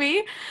followed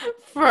me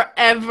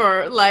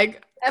forever.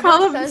 Like,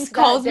 Colin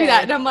calls me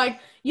that, and I'm like,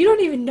 you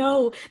don't even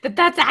know that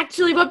that's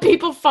actually what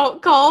people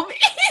call me.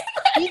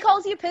 He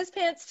calls you piss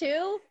pants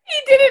too?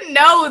 He didn't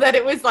know that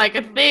it was like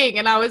a thing,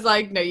 and I was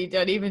like, no, you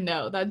don't even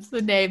know. That's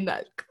the name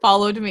that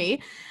followed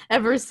me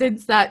ever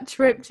since that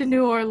trip to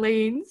New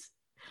Orleans.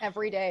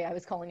 Every day I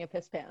was calling you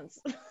piss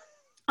pants.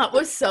 That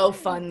was so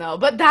fun though.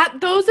 But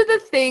those are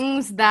the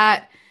things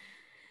that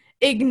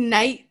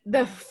ignite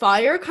the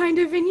fire kind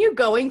of in you,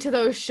 going to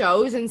those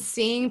shows and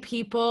seeing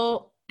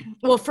people.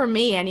 Well, for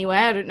me anyway,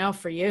 I don't know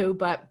for you,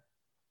 but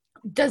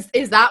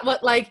is that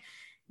what like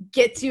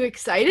gets you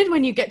excited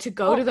when you get to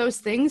go to those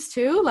things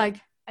too? Like,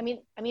 I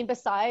mean,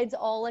 besides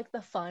all like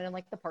the fun and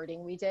like the partying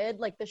we did,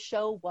 like the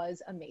show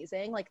was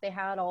amazing. Like they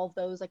had all of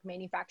those like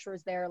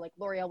manufacturers there, like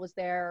L'Oreal was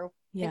there,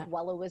 like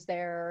Wella was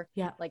there,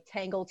 like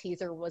Tangle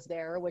Teaser was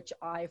there, which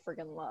I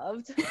friggin'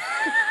 loved.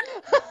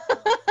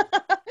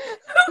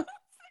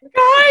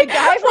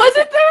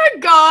 Wasn't there a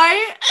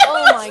guy?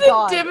 Oh my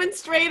god!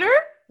 Demonstrator.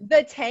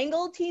 The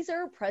Tangle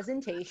Teaser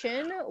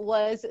presentation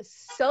was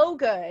so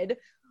good.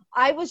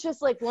 I was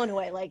just like blown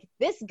away. Like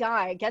this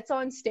guy gets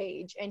on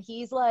stage and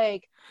he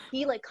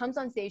comes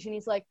on stage and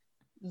he's like,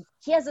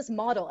 he has this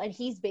model and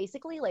he's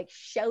basically like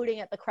shouting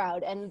at the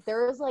crowd and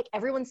there's like,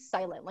 everyone's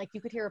silent. Like you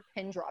could hear a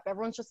pin drop.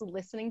 Everyone's just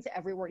listening to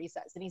every word he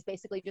says. And he's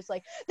basically just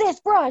like, this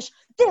brush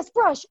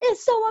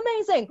is so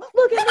amazing.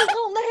 Look at me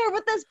holding the hair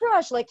with this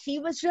brush. Like he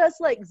was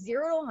just like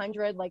 0 to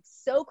 100, like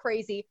so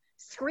crazy,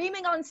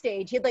 screaming on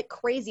stage. He had like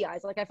crazy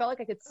eyes. Like I felt like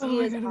I could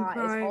see his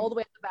eyes all the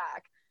way at the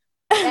back.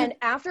 And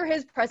after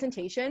his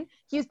presentation,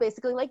 he was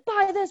basically like,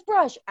 buy this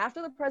brush.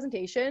 After the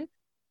presentation,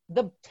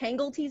 the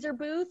Tangle Teaser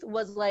booth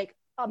was like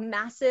a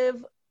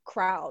massive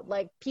crowd.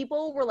 Like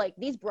people were like,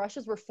 these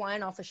brushes were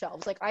flying off the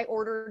shelves. Like I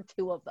ordered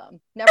 2 of them,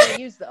 never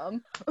used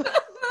them.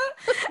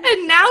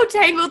 And now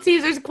Tangle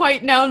Teaser's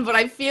quite known, but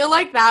I feel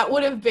like that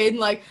would have been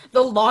like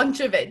the launch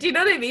of it. Do you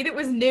know what I mean? It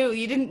was new.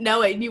 You didn't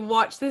know it and you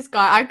watched this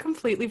guy. I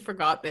completely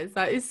forgot this.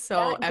 That is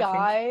so that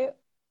guy,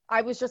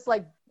 I was just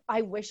like,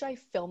 I wish I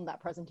filmed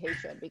that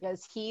presentation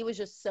because he was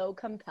just so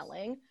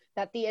compelling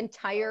that the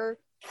entire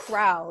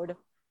crowd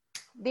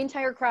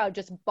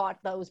just bought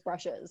those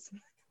brushes.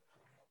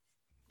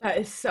 That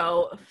is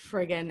so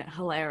friggin'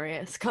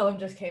 hilarious. Cullum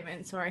just came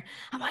in, sorry.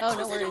 I'm like,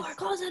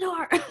 close the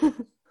door.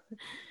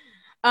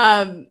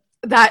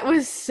 That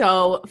was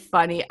so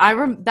funny.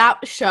 That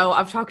show,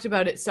 I've talked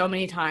about it so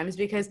many times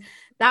because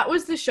that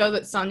was the show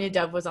that Sonia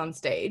Dove was on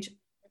stage.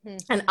 Mm-hmm.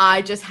 And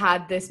I just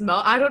had this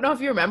I don't know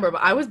if you remember,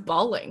 but I was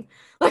bawling.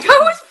 Like I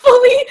was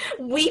fully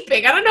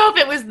weeping. I don't know if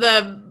it was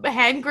the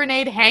hand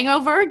grenade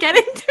hangover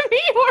getting to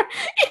me or,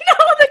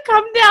 the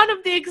come down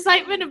of the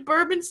excitement of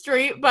Bourbon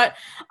Street, but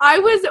I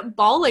was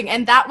bawling.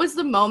 And that was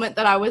the moment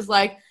that I was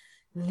like,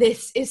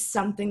 this is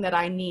something that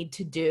I need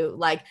to do.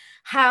 Like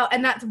how,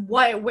 and that's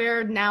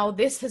where now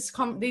this has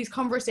come, these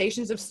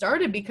conversations have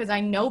started, because I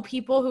know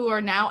people who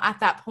are now at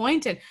that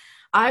point, and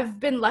I've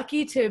been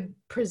lucky to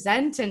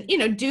present and, you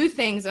know, do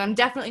things. And I'm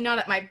definitely not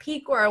at my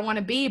peak where I want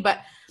to be,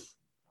 but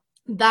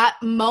that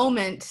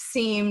moment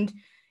seemed,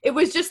 it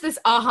was just this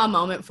aha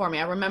moment for me.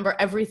 I remember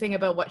everything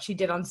about what she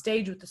did on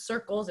stage with the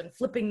circles and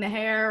flipping the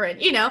hair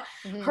and, you know,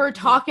 her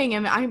talking,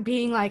 and I'm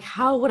being like,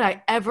 how would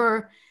I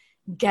ever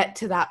get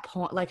to that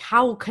point? Like,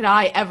 how could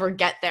I ever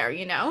get there,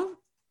 you know?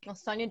 Well,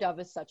 Sonia Dove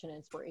is such an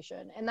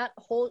inspiration. And that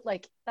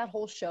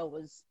whole show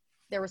was,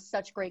 there was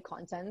such great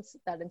content,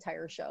 that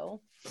entire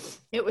show.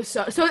 It was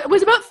so it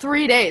was about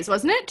 3 days,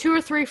 wasn't it? 2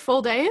 or 3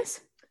 full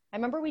days? I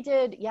remember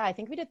I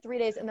think we did 3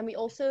 days, and then we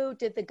also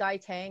did the Guy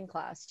Tang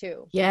class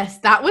too. Yes,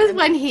 that was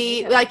when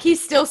he, like,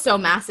 he's still so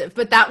massive,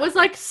 but that was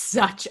like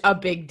such a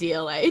big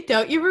deal, eh?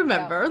 Don't you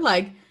remember? Yeah.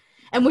 Like,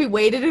 and we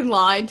waited in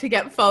line to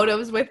get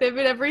photos with him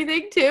and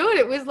everything too, and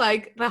it was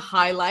like the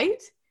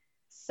highlight.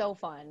 So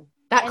fun.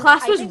 That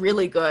class was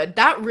really good.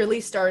 That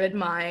really started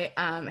my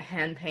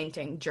hand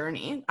painting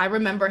journey. I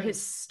remember his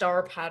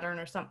star pattern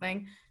or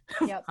something.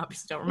 Yep. I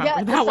still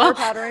remember that well.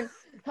 Pattern.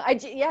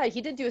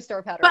 He did do a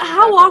star pattern. But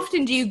how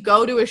often do you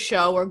go to a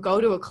show or go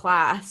to a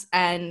class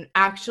and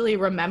actually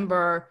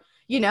remember,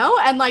 you know?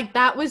 And like,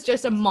 that was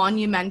just a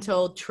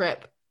monumental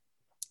trip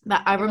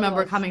that I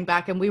remember coming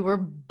back, and we were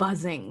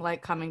buzzing,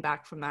 like, coming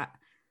back from that.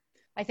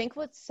 I think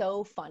what's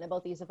so fun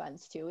about these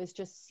events too is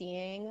just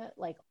seeing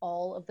like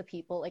all of the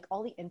people, like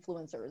all the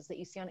influencers that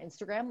you see on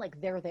Instagram, like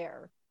they're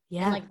there.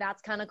 Yeah. And like,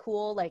 that's kind of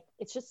cool. Like,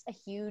 it's just a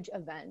huge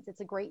event. It's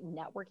a great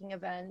networking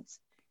event.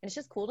 And it's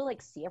just cool to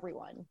like see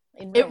everyone.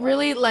 It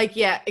really, like,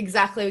 yeah,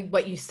 exactly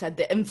what you said,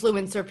 the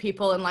influencer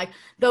people. And like,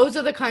 those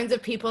are the kinds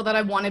of people that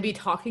I want to be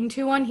talking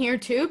to on here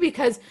too,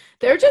 because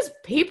they're just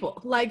people.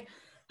 Like,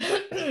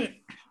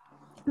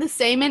 the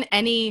same in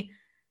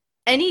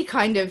any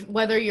kind of,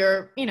 whether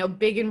you're, you know,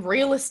 big in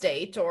real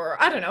estate or,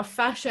 I don't know,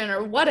 fashion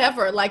or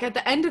whatever. Like, at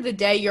the end of the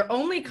day, you're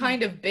only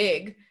kind of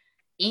big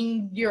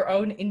in your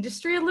own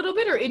industry a little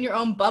bit, or in your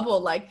own bubble.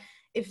 Like,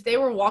 if they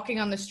were walking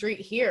on the street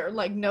here,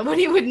 like,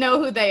 nobody would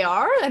know who they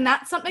are. And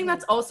that's something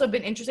that's also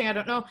been interesting. I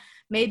don't know,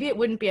 maybe it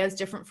wouldn't be as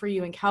different for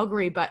you in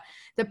Calgary, but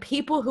the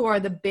people who are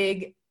the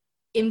big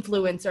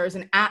influencers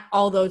and at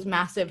all those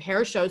massive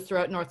hair shows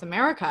throughout North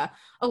America,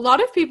 a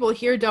lot of people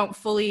here don't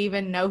fully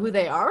even know who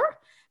they are,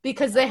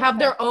 because they have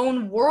their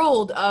own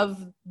world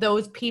of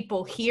those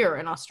people here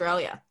in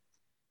Australia.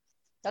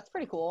 That's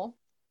pretty cool.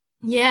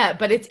 Yeah,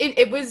 but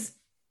it was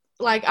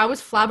like, I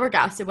was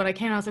flabbergasted when I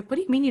came. I was like, what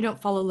do you mean you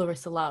don't follow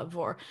Larissa Love?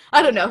 Or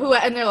I don't know who.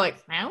 And they're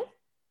like, no,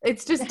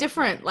 it's just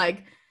different.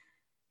 Like,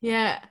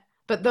 yeah.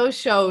 But those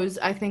shows,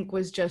 I think,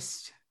 was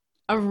just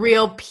a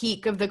real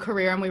peak of the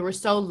career. And we were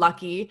so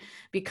lucky,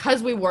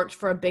 because we worked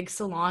for a big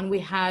salon. We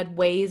had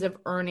ways of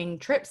earning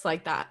trips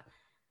like that.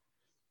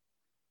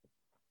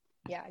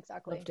 Yeah,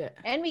 exactly. Loved it.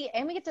 And we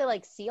get to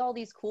like see all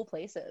these cool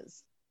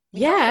places.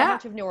 We saw a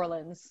bunch of New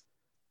Orleans.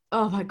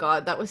 Oh my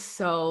God, that was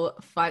so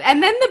fun.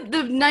 And then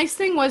the nice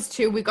thing was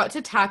too, we got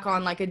to tack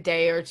on like a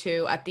day or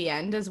two at the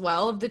end as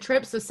well of the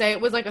trip. So say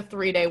it was like a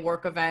 3-day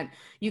work event,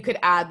 you could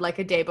add like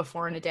a day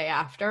before and a day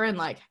after, and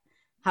like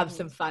have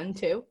some fun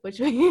too, which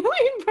we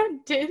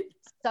did.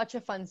 Such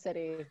a fun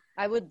city.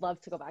 I would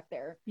love to go back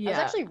there. Yeah. I was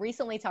actually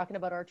recently talking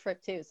about our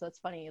trip too, so it's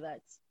funny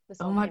that this.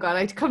 Oh my God,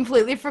 I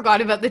completely forgot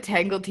about the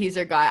Tangle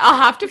teaser guy.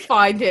 I'll have to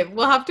find him.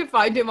 We'll have to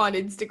find him on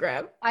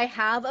Instagram. I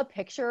have a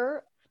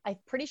picture. I'm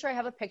pretty sure I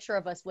have a picture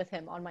of us with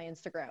him on my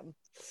Instagram.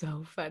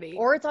 So funny.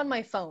 Or it's on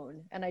my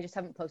phone, and I just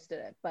haven't posted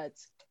it, but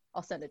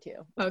I'll send it to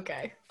you.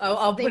 Okay.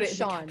 I'll put it in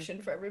the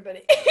caption for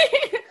everybody.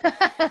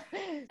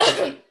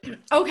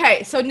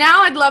 Okay, so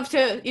now I'd love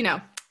to, you know,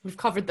 we've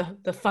covered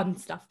the fun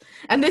stuff,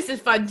 and this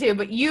is fun too,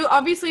 but you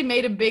obviously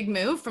made a big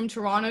move from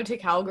Toronto to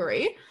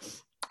Calgary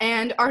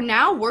and are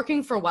now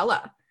working for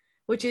Wella,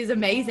 which is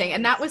amazing.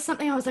 And that was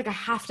something I was like, I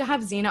have to have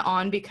Zeina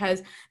on,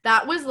 because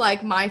that was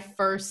like my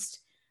first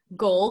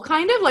goal,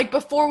 kind of like,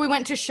 before we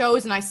went to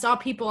shows and I saw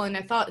people and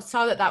I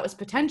saw that was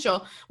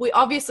potential. We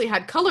obviously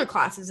had color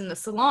classes in the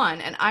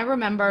salon, and I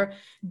remember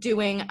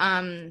doing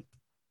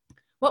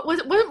what was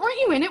it,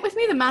 weren't you in it with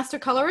me, the master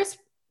colorist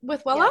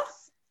with Wella?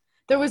 Yes.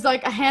 There was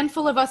like a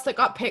handful of us that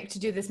got picked to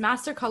do this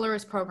master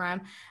colorist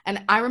program,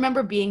 and I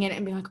remember being in it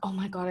and being like, oh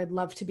my God, I'd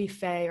love to be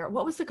Faye, or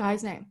what was the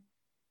guy's name?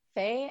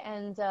 Faye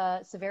and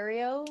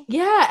Severio.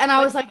 Yeah, and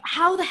I was like,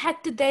 how the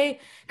heck did they,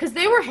 because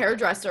they were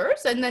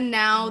hairdressers and then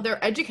now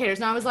they're educators,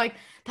 and I was like,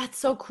 that's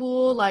so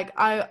cool. Like,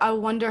 I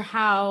wonder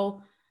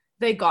how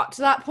they got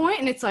to that point.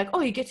 And it's like,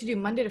 oh, you get to do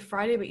Monday to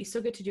Friday, but you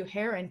still get to do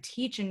hair and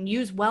teach and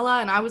use Wella.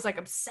 And I was like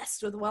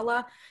obsessed with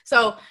Wella.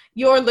 So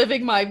you're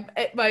living my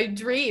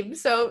dream.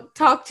 So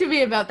talk to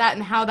me about that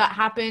and how that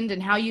happened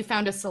and how you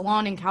found a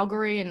salon in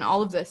Calgary and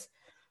all of this.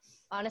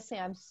 Honestly,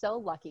 I'm so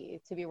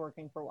lucky to be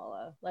working for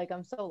Wella. Like,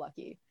 I'm so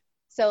lucky.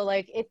 So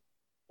like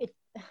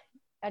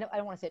I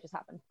don't want to say it just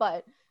happened,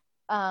 but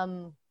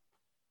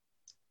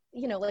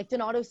you know, like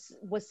Donato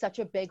was such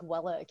a big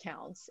Wella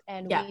account,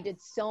 and we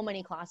did so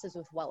many classes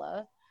with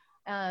Wella.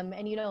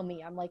 And you know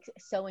me, I'm like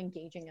so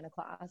engaging in a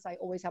class. I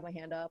always have my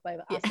hand up.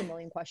 I've Yeah. asked a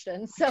million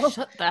questions. So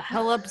Shut the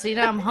hell up,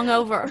 Zeina. I'm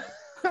hungover.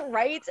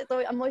 right?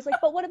 I'm always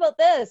like, but what about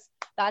this?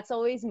 That's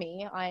always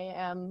me. I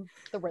am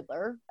the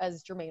Riddler,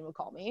 as Jermaine would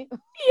call me.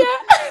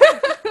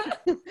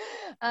 Yeah.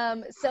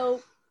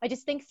 So I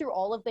just think through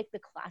all of like the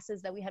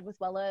classes that we had with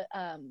Wella,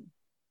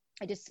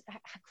 I just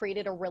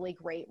created a really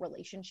great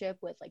relationship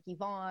with like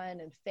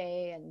Yvonne and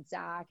Faye and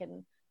Zach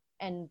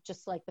and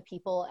just like the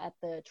people at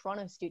the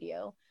Toronto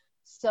studio.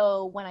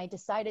 So when I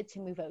decided to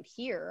move out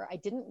here, I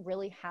didn't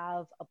really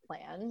have a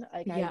plan.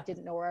 Like I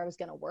didn't know where I was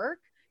going to work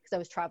because I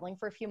was traveling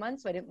for a few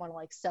months. So I didn't want to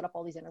like set up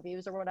all these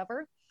interviews or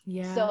whatever.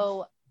 Yeah.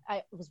 So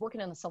I was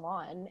working in the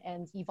salon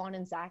and Yvonne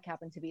and Zach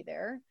happened to be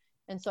there.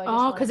 And so I just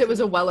Oh, because it was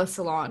a Wella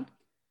salon.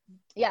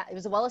 Yeah, it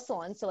was a Wella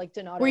salon. So like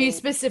Donato. Were you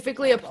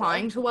specifically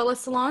applying to Wella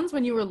salons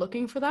when you were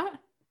looking for that?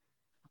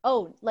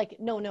 Oh, like,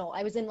 no.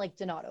 I was in like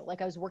Donato.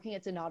 Like I was working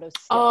at Donato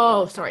still.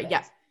 Oh, sorry.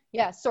 Yeah.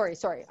 Yeah, sorry.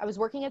 I was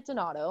working at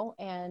Donato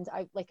and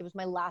I like, it was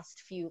my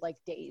last few like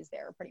days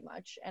there pretty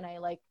much. And I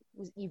like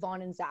was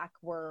Yvonne and Zach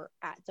were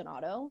at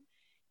Donato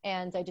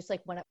and I just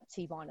like went up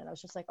to Yvonne and I was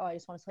just like, oh, I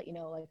just want to let you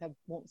know, like, I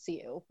won't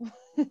see you.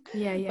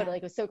 Yeah. But like,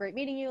 it was so great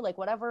meeting you, like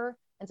whatever.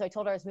 And so I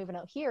told her I was moving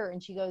out here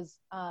and she goes,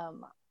 how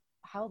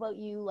about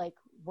you like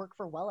work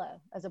for Wella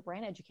as a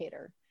brand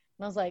educator?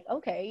 And I was like,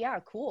 okay, yeah,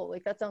 cool.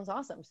 Like, that sounds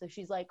awesome. So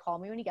she's like, call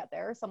me when you get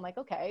there. So I'm like,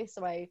 okay.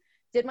 So I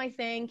did my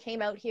thing,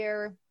 came out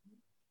here,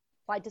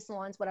 applied to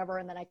salons, whatever.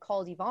 And then I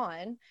called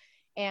Yvonne.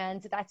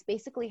 And that's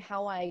basically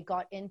how I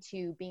got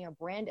into being a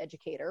brand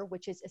educator,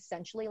 which is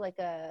essentially like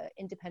a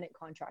independent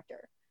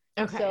contractor.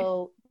 Okay.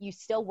 So you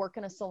still work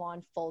in a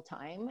salon full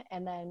time.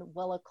 And then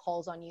Wella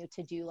calls on you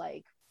to do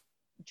like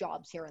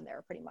jobs here and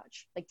there, pretty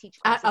much like teach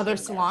classes at other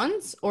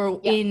salons or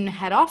in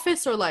head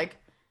office or like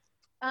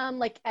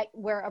at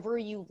wherever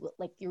you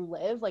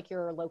live, like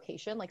your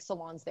location, like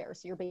salons there.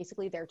 So you're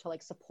basically there to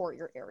like support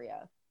your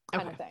area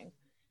kind of thing.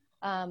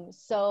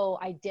 So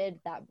I did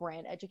that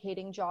brand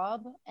educating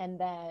job and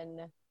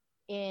then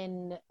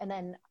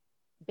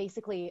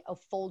basically a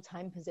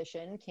full-time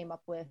position came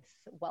up with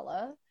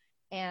Wella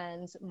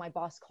and my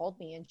boss called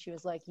me and she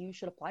was like, you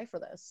should apply for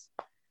this.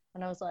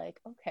 And I was like,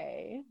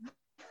 okay.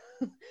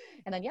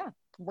 And then,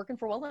 working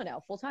for Wella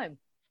now full-time.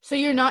 So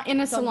you're not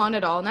in a salon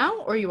at all now,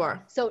 or you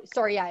are? So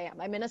sorry, I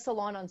am. I'm in a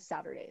salon on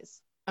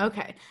Saturdays.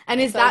 Okay. And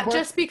is that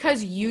just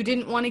because you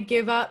didn't want to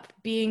give up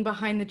being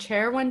behind the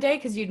chair one day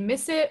because you'd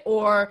miss it,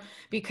 or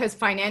because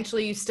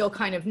financially you still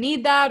kind of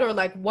need that, or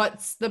like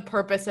what's the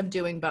purpose of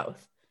doing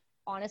both?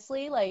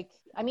 Honestly, like,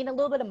 I mean, a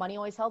little bit of money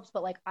always helps,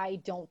 but like, I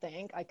don't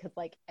think I could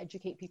like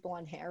educate people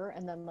on hair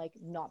and then like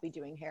not be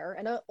doing hair.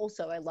 And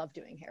also I love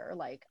doing hair.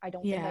 Like, I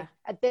don't think like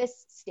at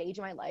this stage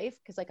of my life,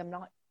 because like I'm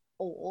not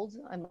old,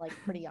 I'm like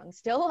pretty young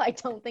still, I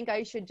don't think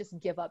I should just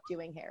give up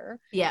doing hair.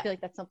 I feel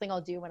like that's something I'll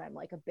do when I'm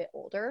like a bit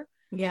older.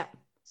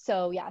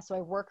 So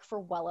I work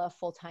for Wella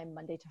full-time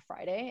Monday to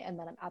Friday and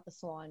then I'm at the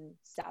salon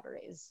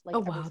Saturdays, like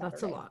every Saturday.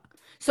 That's a lot.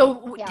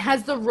 So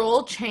has the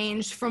role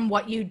changed from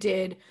what you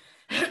did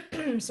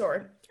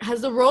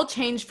has the role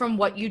changed from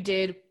what you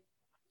did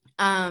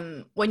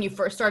when you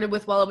first started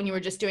with Wella, when you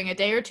were just doing a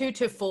day or two,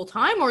 to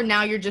full-time, or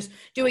now you're just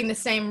doing the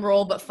same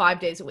role but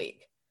 5 days a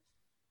week?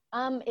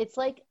 It's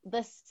like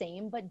the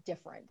same but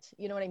different.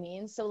 You know what I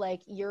mean? So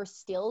like you're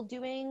still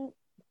doing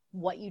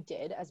what you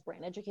did as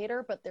brand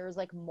educator, but there's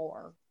like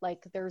more.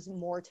 Like there's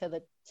more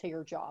to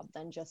your job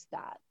than just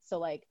that. So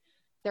like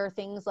there are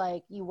things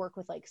like you work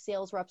with like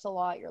sales reps a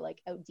lot. You're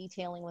like out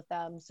detailing with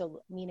them.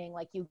 So meaning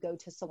like you go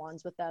to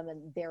salons with them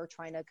and they're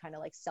trying to kind of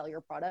like sell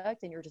your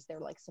product and you're just there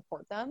to like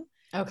support them.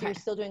 Okay. So you're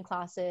still doing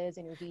classes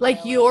and you're detailing.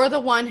 Like you're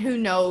the one who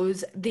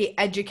knows the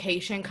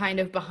education kind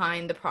of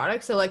behind the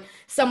product. So like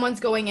someone's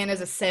going in as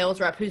a sales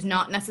rep who's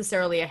not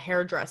necessarily a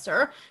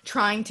hairdresser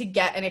trying to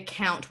get an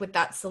account with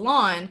that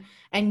salon.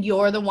 And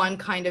you're the one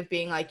kind of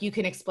being like, you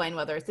can explain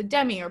whether it's a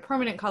demi or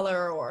permanent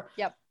color or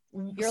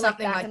you're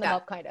something like like them that.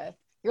 Up kind of.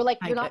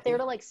 You're not there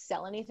to like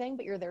sell anything,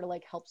 but you're there to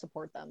like help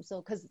support them.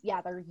 So, cause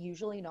they're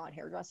usually not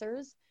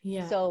hairdressers.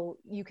 So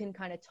you can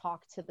kind of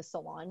talk to the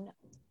salon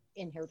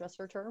in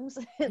hairdresser terms.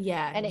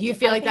 And do you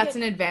feel like that's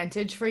an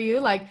advantage for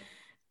you? Like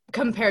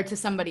compared to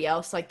somebody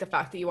else, like the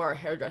fact that you are a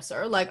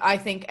hairdresser? Like I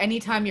think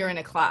anytime you're in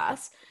a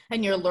class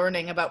and you're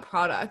learning about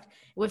product,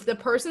 if the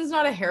person's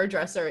not a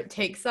hairdresser, it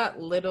takes that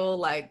little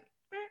like,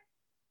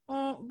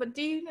 oh, but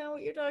do you know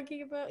what you're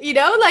talking about? You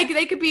know, like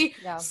they could be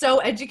so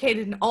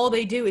educated and all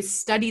they do is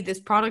study this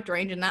product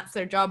range and that's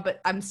their job.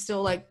 But I'm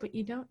still like, but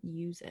you don't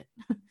use it.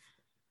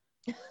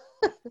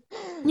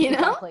 You know?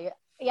 Exactly.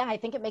 Yeah, I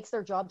think it makes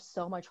their job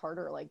so much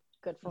harder. Like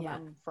good for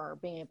them for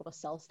being able to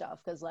sell stuff.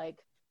 Cause like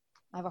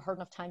I have a hard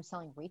enough time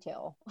selling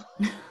retail.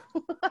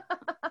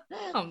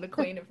 I'm the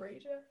queen of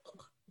retail.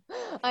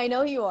 I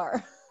know you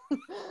are.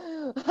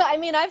 I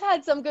mean, I've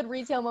had some good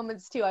retail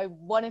moments too. I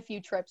won a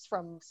few trips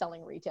from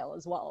selling retail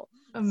as well.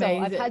 Amazing.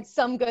 So I've had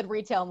some good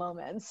retail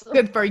moments.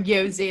 Good for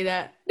you,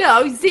 Zeina.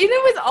 No, Zeina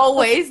was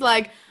always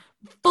like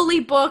fully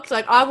booked.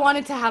 Like I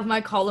wanted to have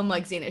my column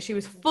like Zeina. She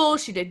was full.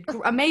 She did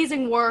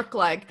amazing work.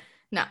 Like,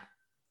 no,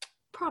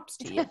 props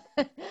to you.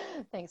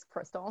 Thanks,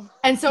 Crystal.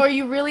 And so are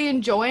you really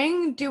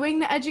enjoying doing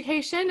the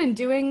education and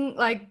doing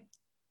like,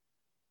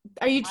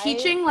 are you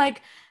teaching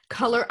like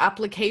color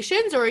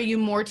applications, or are you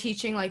more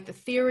teaching like the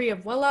theory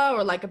of Wella,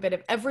 or like a bit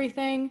of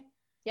everything?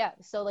 Yeah,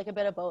 so like a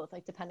bit of both,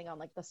 like depending on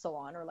like the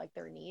salon or like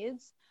their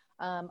needs.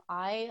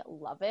 I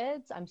love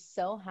it. I'm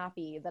so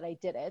happy that I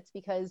did it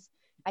because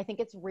I think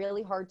it's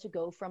really hard to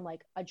go from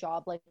like a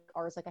job like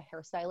ours, like a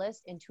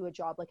hairstylist, into a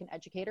job like an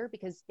educator,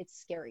 because it's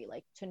scary,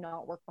 like to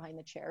not work behind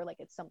the chair. Like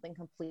it's something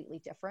completely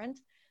different.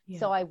 Yeah.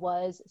 So I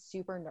was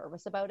super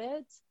nervous about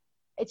it.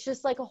 It's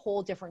just like a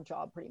whole different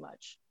job pretty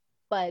much.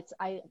 But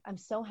I'm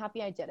so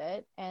happy I did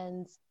it.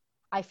 And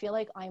I feel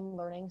like I'm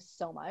learning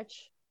so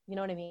much. You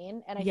know what I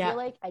mean? And I Yeah. feel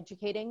like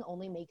educating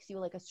only makes you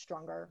like a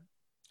stronger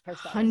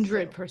hairstylist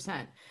too.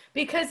 100%.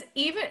 Because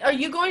even, are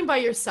you going by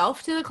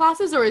yourself to the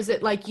classes, or is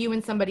it like you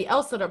and somebody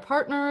else that are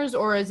partners,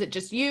 or is it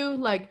just you?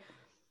 Like,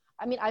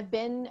 I mean, I've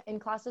been in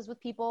classes with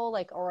people,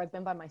 like, or I've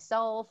been by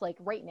myself. Like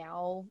right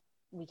now,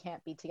 we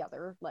can't be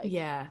together. Like,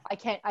 yeah. I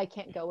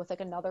can't go with like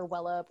another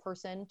Wella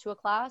person to a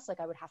class. Like,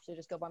 I would have to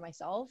just go by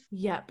myself.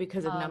 Yeah,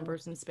 because of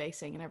numbers and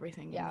spacing and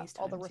everything in Yeah, these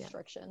all the times.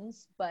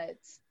 restrictions. But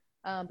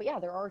yeah,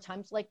 there are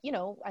times like, you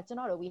know, at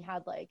Donato, we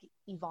had like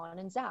Yvonne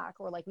and Zach,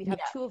 or like we'd have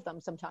two of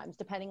them sometimes,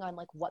 depending on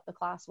like what the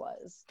class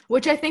was.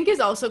 Which I think is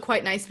also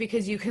quite nice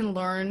because you can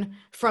learn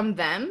from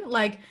them.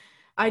 Like,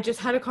 I just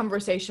had a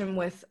conversation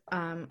with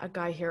a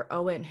guy here,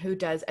 Owen, who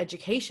does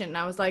education. And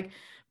I was like,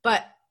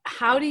 but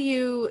how do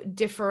you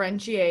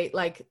differentiate,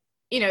 like,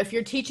 you know, if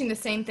you're teaching the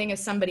same thing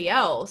as somebody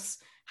else,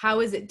 how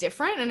is it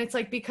different? And it's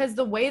like, because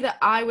the way that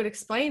I would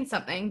explain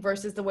something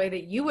versus the way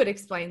that you would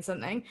explain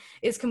something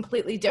is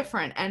completely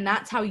different. And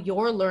that's how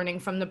you're learning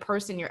from the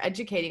person you're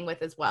educating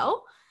with as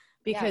well,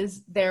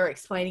 because they're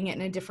explaining it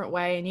in a different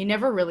way, and you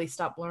never really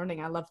stop learning.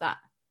 I love that.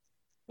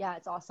 Yeah,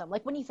 it's awesome.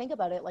 Like when you think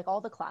about it, like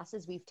all the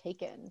classes we've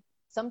taken,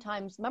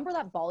 sometimes remember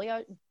that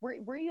balayage,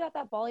 were you at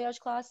that balayage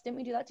class? Didn't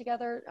we do that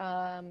together?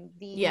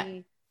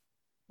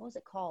 What was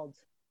it called?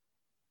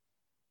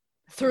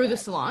 Through the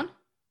salon?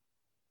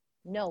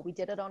 No, we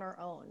did it on our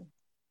own. I'm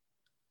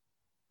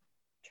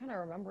trying to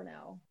remember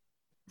now.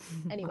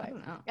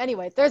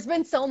 Anyway, there's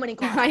been so many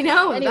classes. I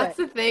know. That's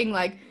the thing.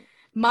 Like,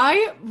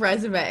 my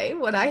resume,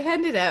 when I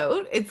hand it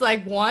out, it's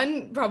like,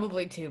 one,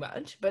 probably too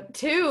much, but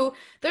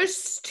there's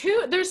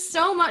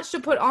so much to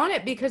put on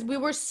it because we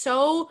were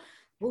so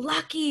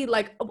lucky.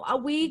 Like,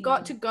 we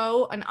got to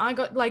go, and I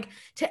got like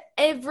to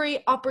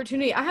every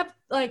opportunity. I have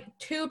like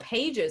 2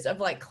 pages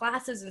of like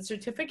classes and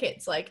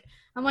certificates. Like,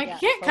 I'm like, I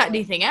can't cut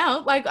anything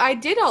out. Like, I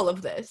did all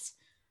of this.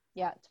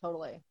 Yeah,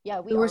 totally. Yeah,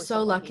 we were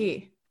so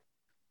lucky.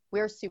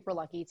 We're super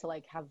lucky to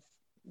like have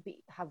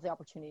the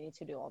opportunity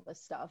to do all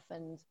this stuff.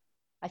 And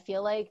I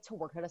feel like to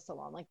work at a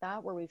salon like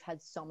that, where we've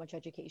had so much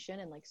education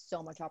and like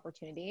so much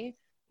opportunity.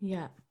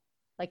 Yeah.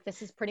 Like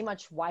this is pretty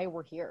much why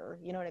we're here.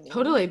 You know what I mean?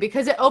 Totally,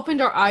 because it opened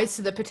our eyes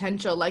to the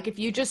potential. Like if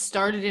you just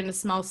started in a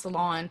small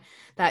salon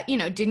that, you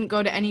know, didn't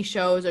go to any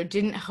shows or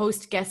didn't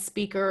host guest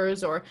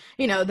speakers, or,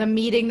 you know, the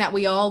meeting that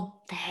we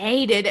all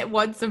hated at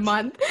once a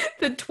month,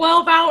 the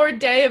 12-hour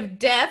day of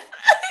death,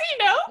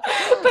 you know,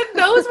 but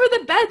those were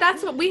the best.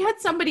 That's what we had,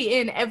 somebody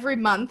in every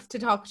month to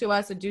talk to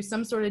us and do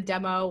some sort of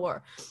demo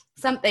or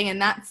something. And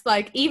that's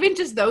like, even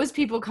just those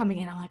people coming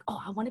in, I'm like,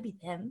 oh, I want to be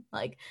them.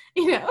 Like,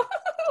 you know,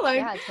 like,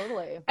 yeah,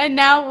 totally. And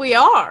now we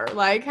are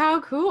like, how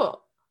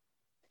cool.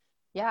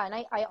 Yeah. And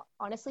I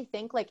honestly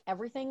think like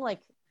everything,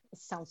 like, it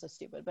sounds so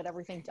stupid, but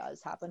everything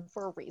does happen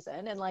for a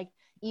reason. And like,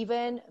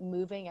 even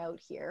moving out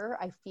here,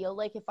 I feel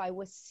like if I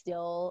was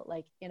still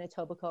like in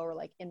Etobicoke or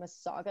like in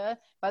Mississauga,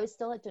 if I was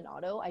still at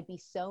Donato, I'd be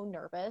so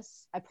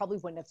nervous. I probably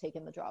wouldn't have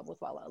taken the job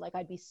with Wella. Like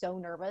I'd be so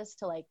nervous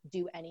to like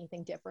do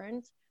anything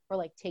different or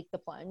like take the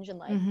plunge and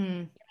like, you know what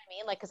I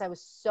mean? Like, cause I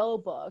was so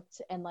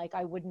booked and like,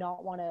 I would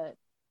not want to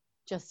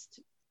just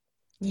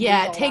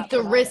take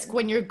the risk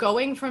when you're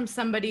going from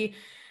somebody.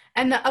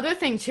 And the other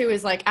thing too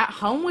is like at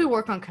home we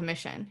work on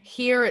commission.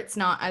 Here it's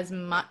not as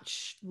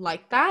much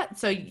like that.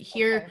 So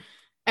here,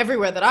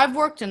 everywhere that I've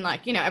worked, and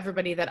like, you know,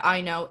 everybody that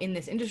I know in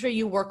this industry,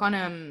 you work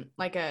on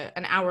like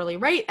an hourly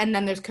rate, and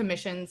then there's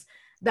commissions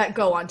that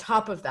go on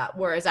top of that.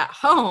 Whereas at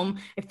home,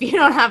 if you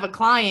don't have a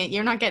client,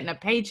 you're not getting a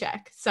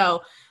paycheck.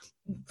 So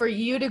for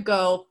you to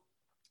go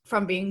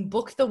from being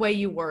booked the way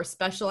you were,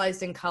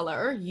 specialized in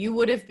color, you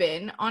would have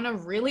been on a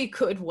really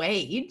good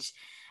wage.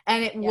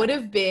 And it would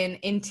have been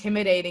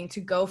intimidating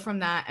to go from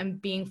that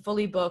and being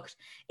fully booked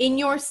in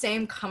your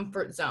same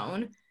comfort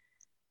zone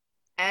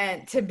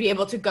and to be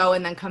able to go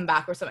and then come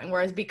back or something.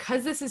 Whereas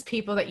because this is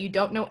people that you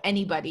don't know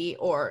anybody,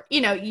 or,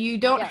 you know, you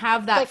don't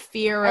have that like,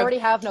 fear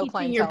of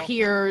teaching your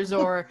peers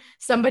or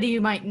somebody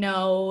you might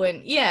know.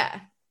 And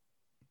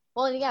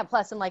well, and yeah,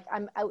 plus, and like,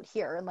 I'm out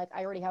here and like,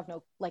 I already have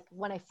no, like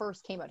when I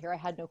first came out here, I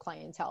had no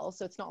clientele.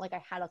 So it's not like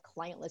I had a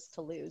client list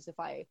to lose if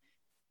I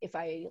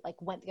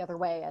like went the other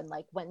way and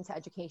like went into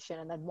education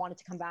and then wanted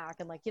to come back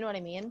and like, you know what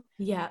I mean?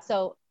 Yeah.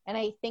 So And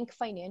I think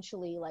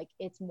financially, like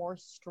it's more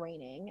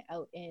straining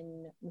out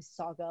in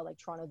Mississauga, like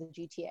Toronto, the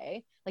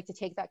GTA, like to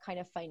take that kind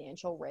of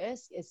financial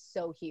risk is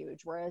so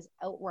huge. Whereas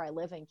out where I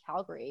live in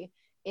Calgary,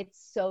 it's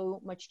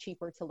so much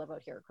cheaper to live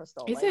out here,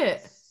 Crystal. Is Like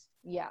it? it's,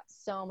 yeah,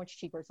 so much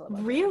cheaper to live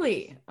out here.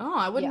 Really? Oh,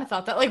 I wouldn't Yeah. have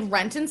thought that. Like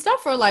rent and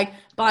stuff or like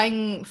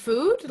buying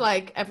food,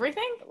 like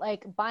everything?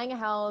 Like buying a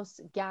house,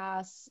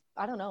 gas,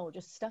 I don't know,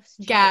 just stuff's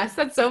cheaper. Gas.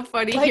 That's so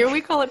funny. Here we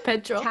Like call it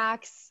petrol.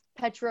 tax,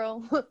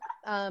 petrol,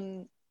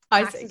 um,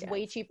 I tax say is gas.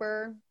 way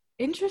cheaper.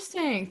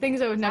 Interesting.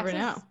 Things I would never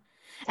know. Taxes,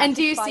 And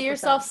do taxes you see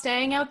yourself 5%.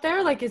 staying out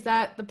there? Like, is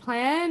that the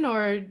plan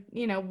or,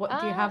 what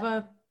do you Uh, have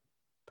a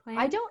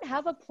I plan? don't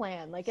have a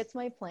plan. Like it's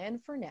my plan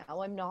for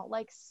now. I'm not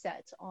like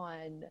set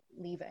on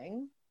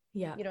leaving.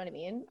 Yeah. You know what I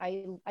mean?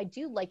 I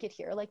do like it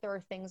here. Like there are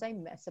things I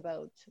miss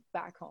about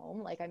back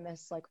home. Like I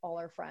miss like all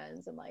our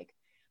friends and like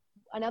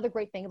another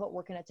great thing about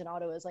working at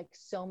Donato is like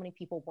so many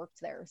people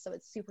worked there. So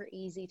it's super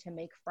easy to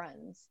make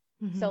friends.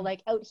 So Hmm.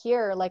 like out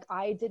here, like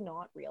I did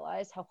not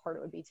realize how hard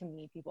it would be to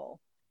meet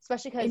people,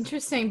 especially because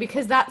Interesting,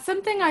 because that's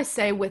something I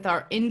say with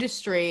our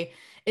industry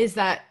is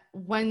that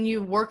when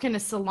you work in a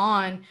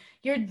salon,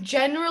 you're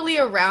generally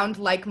around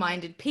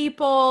like-minded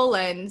people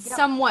and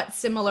yep, somewhat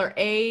similar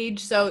age.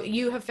 So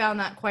you have found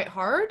that quite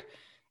hard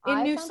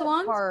in I new found it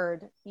salons?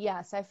 hard.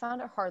 Yes, I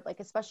found it hard, like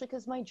especially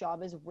because my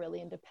job is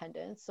really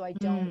independent. So I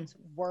Mm, don't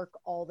work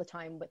all the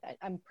time with it.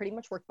 I'm pretty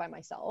much work by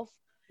myself.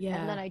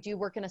 And then yeah. I do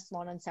work in a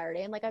salon on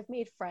Saturday and like I've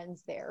made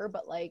friends there,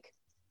 but like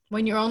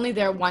When you're only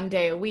there 1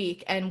 day a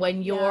week, and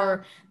when yeah,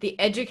 you're the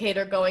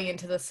educator going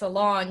into the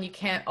salon, you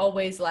can't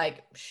always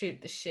like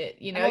shoot the shit.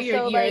 I'm You're also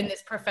you're in like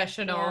this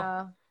professional.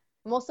 yeah.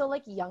 I'm also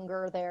like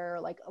younger there.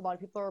 Like a lot of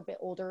people are a bit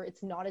older.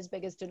 It's not as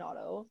big as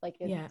Donato. Like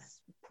Yeah.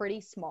 it's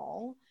pretty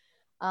small.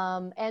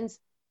 And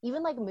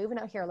even like moving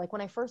out here, like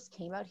when I first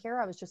came out here,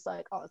 I was just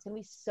like, oh, it's gonna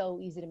be so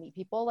easy to meet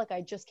people. Like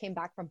I just came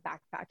back from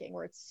backpacking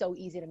where it's so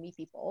easy to meet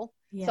people.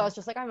 So I Yeah. was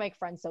just like, I make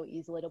friends so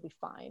easily, it'll be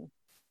fine.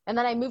 And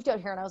then I moved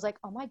out here and I was like,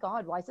 oh my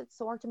God, why is it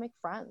so hard to make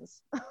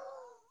friends?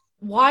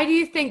 Why do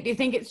you think? Do you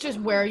think it's just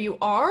where you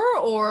are,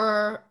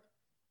 or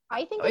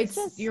I think it's it's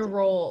just your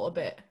role a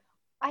bit?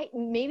 I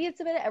maybe it's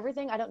a bit of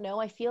everything. I don't know.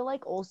 I feel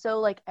like also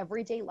like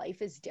everyday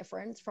life is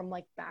different from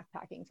like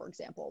backpacking, for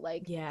example.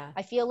 Like Yeah,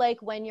 I feel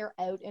like when you're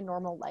out in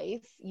normal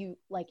life, you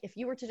like if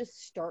you were to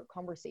just start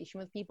conversation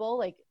with people,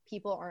 like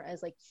people aren't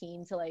as like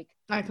keen to like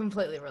I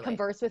completely relate.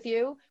 converse with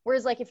you.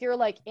 Whereas like if you're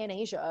like in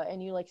Asia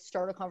and you like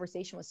start a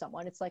conversation with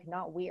someone, it's like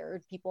not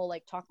weird. People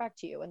like talk back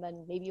to you and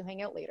then maybe you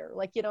hang out later.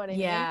 Like you know what I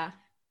mean? Yeah,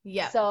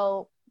 yeah.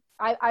 So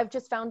I've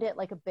just found it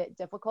like a bit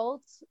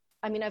difficult.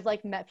 I mean, I've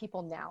like met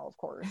people now, of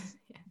course,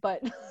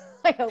 but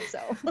I hope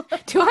so.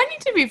 Do I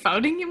need to be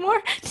phoning you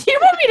more? Do you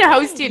want me to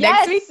host you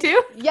next Yes, week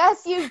too?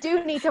 yes, you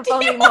do need to Do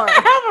phone you me want to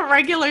more. have a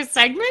regular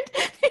segment?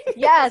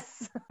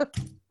 Yes,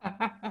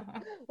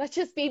 let's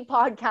just be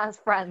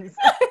podcast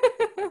friends.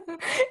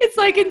 It's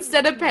like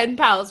instead of pen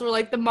pals, we're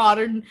like the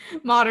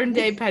modern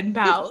day pen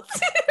pals.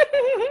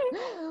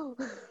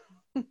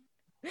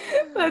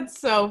 That's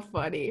so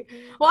funny.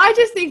 Well, I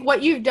just think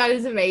what you've done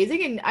is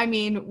amazing. And I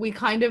mean, we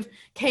kind of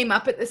came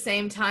up at the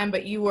same time,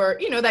 but you were,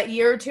 that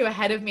year or two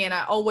ahead of me. And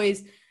I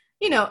always,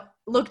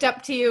 looked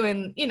up to you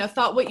and,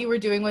 thought what you were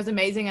doing was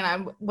amazing.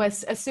 And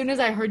as soon as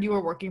I heard you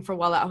were working for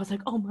Wella, I was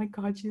like, oh my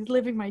God, she's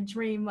living my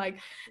dream. Like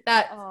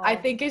that, I Oh,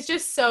 think is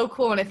just so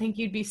cool. And I think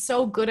you'd be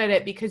so good at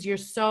it because you're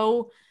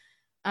so,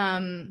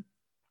 um,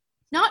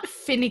 not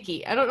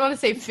finicky. I don't want to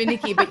say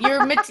finicky, but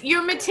you're I'm.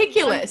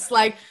 meticulous.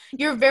 Like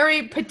you're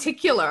very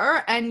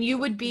particular, and you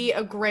would be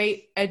a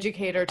great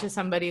educator to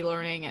somebody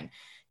learning and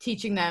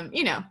teaching them.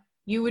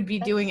 You would be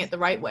doing it That's the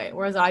right way,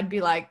 whereas I'd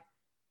be like,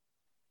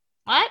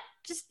 "What?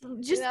 Just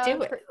no,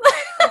 do it."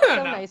 I that's don't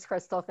so know. nice,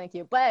 Crystal. Thank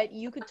you. But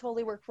you could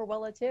totally work for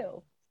Wella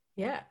too.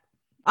 Yeah.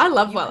 I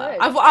love You Wella.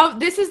 could.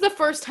 This is the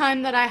first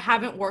time that I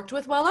haven't worked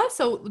with Wella,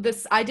 so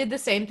this I did the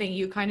same thing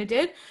you kind of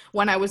did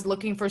when I was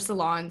looking for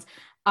salons.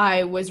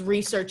 I was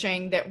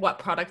researching that what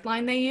product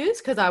line they use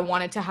because I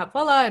wanted to have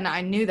Wella, and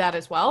I knew that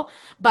as well.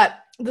 But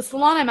the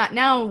salon I'm at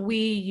now, we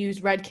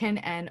use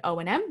Redken and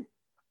O&M.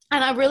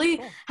 And I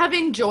really Cool. have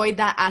enjoyed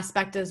that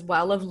aspect as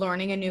well of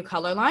learning a new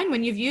color line.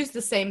 When you've used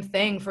the same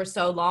thing for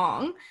so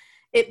long,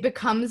 it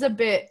becomes a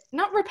bit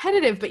not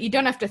repetitive, but you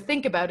don't have to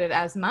think about it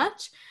as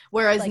much.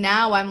 Whereas Like,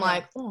 now I'm yeah.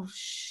 like, oh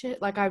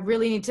shit, like I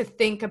really need to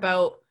think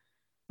about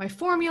my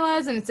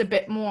formulas, and it's a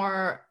bit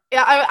more.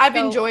 Yeah, I've So,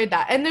 enjoyed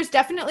that. And there's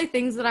definitely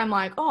things that I'm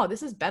like, oh,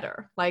 this is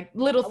better. Like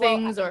little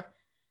well, things or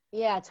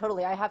yeah,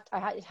 totally. I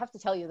have to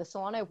tell you, the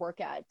salon I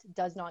work at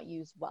does not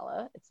use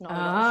Wella. It's not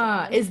a Wella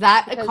salon is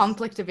that a because,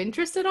 conflict of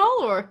interest at all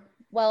or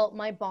well,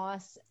 my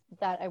boss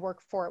that I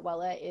work for at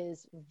Wella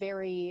is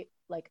very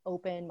like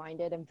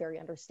open-minded and very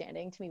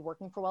understanding to me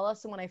working for Wella.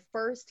 So when I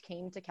first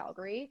came to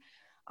Calgary,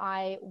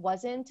 I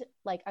wasn't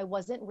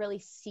really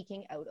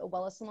seeking out a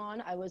Wella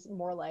salon. I was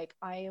more like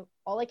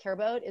all I care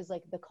about is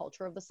like the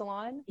culture of the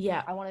salon.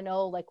 yeah. I want to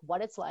know like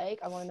what it's like.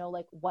 I want to know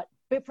like what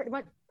but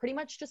pretty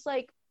much just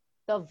like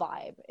the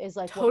vibe is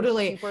like what was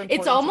Totally. super It's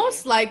important to me.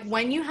 almost like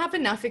when you have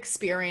enough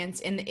experience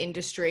in the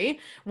industry,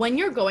 when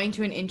you're going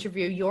to an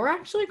interview, you're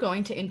actually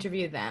going to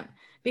interview them.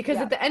 Because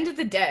Yeah, at the end of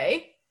the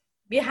day,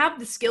 you have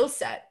the skill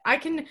set. I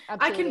can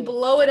absolutely.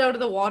 blow it out of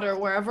the water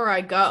wherever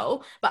I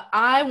go, but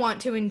I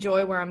want to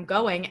enjoy where I'm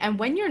going. And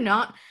when you're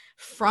not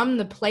from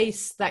the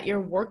place that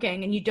you're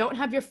working and you don't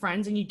have your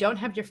friends and you don't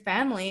have your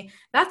family,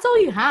 that's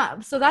all you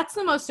have. So that's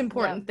the most Yeah,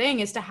 important thing,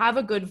 is to have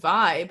a good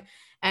vibe.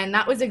 And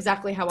that was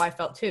exactly how I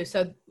felt too.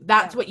 So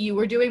that's yeah. what you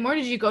were doing more.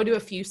 Did you go to a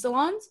few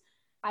salons?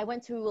 I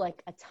went to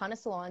like a ton of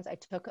salons. I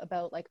took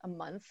about like a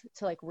month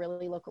to like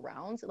really look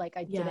around. Like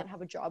I Yeah. didn't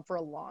have a job for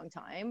a long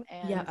time,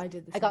 Yeah, and I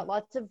did the I same. got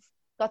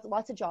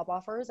lots of job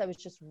offers. I was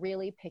just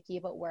really picky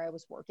about where I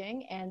was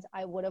working, and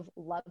I would have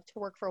loved to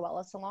work for a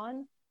Wella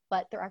salon,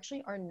 but there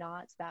actually are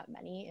not that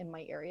many in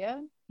my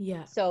area.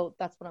 Yeah. So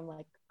that's what I'm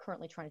like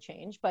currently trying to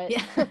change. But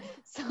Yeah.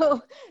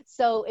 so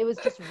so it was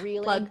just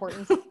really Plug.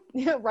 important,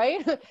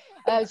 right? It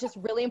was just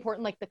really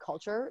important, like the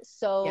culture. Yeah.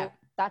 So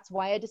that's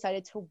why I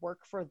decided to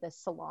work for this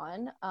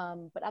salon.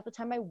 But at the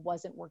time, I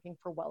wasn't working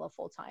for Wella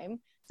full time.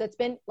 So it's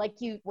been,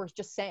 like you were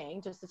just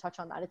saying, just to touch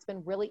on that, it's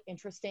been really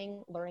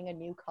interesting learning a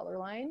new color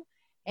line.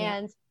 Yeah.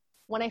 And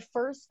when I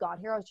first got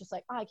here, I was just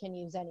like, oh, I can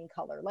use any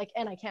color, like,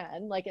 and I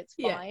can, like, it's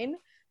Yeah. fine.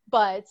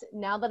 But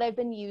now that I've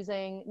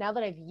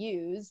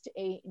used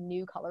a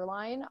new color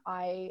line,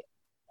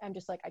 I'm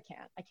just like, I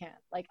can't.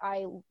 Like,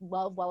 I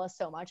love Wella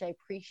so much. I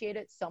appreciate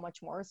it so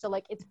much more. So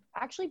like, it's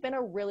actually been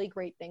a really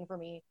great thing for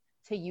me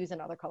to use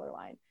another color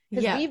line,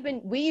 because Yeah.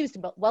 we used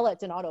Wella at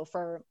Donato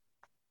for,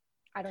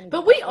 I don't even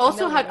But know, we like a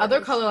also million had other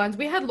years. color lines.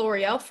 We had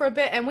L'Oreal for a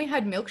bit and we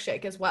had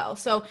Milkshake as well.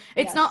 So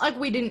it's not Yes. like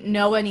we didn't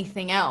know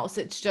anything else.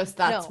 It's just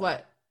that's No,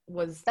 what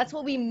was. that's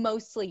what we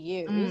mostly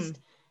Mm. used.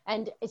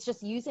 And it's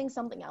just using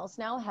something else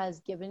now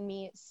has given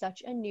me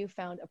such a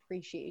newfound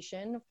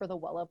appreciation for the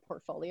Wella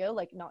portfolio.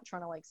 Like, not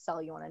trying to like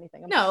sell you on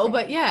anything, I'm just No,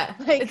 but saying, yeah.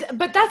 like,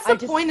 But that's I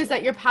the point, just, is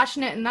that you're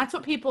passionate, and that's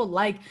what people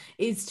like,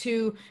 is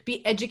to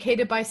be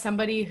educated by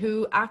somebody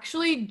who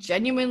actually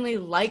genuinely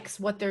likes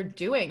what they're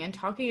doing and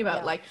talking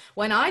about. yeah. Like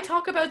when I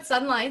talk about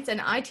sunlights and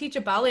I teach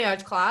a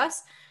balayage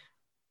class,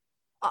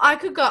 I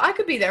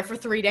could be there for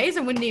 3 days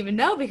and wouldn't even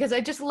know, because I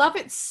just love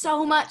it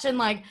so much, and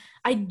like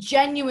I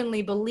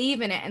genuinely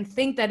believe in it and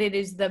think that it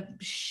is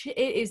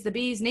the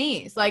bee's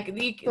knees. Like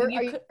you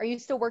could. Are you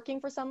still working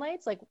for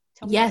Sunlights? Like,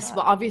 tell me about Yes, but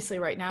that. obviously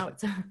right now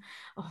it's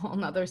a whole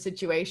nother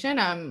situation.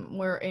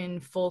 We're in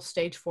full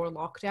stage 4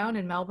 lockdown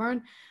in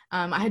Melbourne.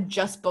 I had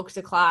just booked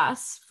a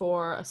class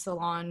for a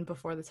salon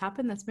before this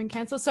happened that's been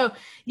canceled. So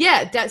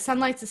yeah,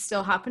 Sunlights is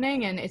still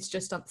happening, and it's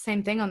just the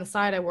same thing on the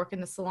side. I work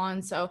in the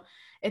salon, so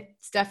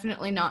it's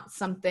definitely not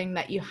something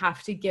that you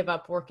have to give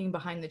up working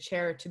behind the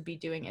chair to be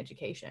doing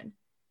education.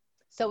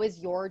 So is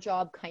your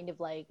job kind of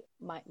like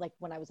my, like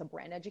when I was a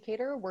brand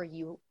educator, where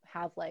you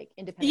have like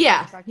independent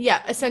Yeah, contractors yeah.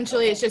 with you?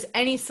 Essentially, it's Okay.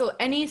 just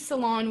any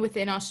salon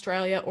within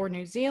Australia or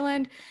New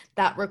Zealand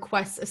that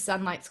requests a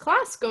Sunlights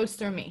class goes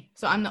through me.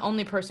 So I'm the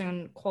only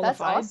person That's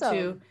qualified to,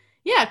 awesome.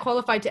 yeah,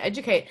 qualified to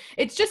educate.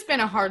 It's just been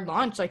a hard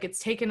launch. Like it's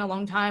taken a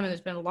long time, and there's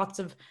been lots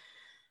of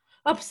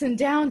ups and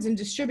downs and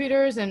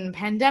distributors and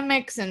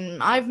pandemics,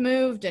 and I've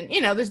moved, and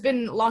there's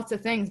been lots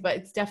of things, but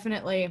it's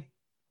definitely,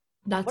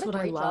 that's What a what I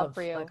great job love.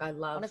 for Like you. I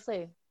love.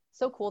 Honestly,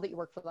 so cool that you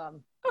work for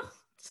them. Oh,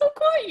 so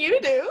cool that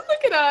you do.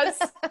 Look at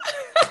us.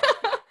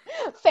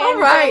 All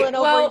right. Fangirling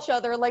over each Well,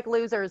 other like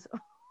losers.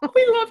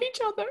 we love each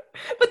other.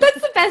 But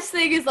that's the best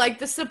thing, is like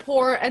the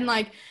support, and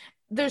like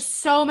there's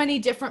so many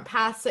different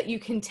paths that you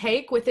can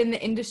take within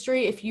the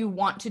industry if you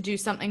want to do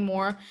something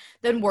more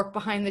than work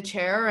behind the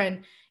chair.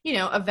 And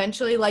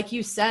eventually, like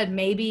you said,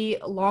 maybe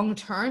long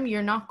term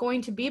you're not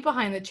going to be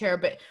behind the chair,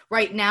 but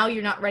right now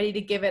you're not ready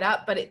to give it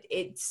up. But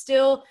it's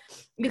still,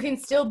 you can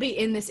still be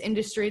in this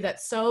industry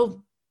that's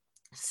so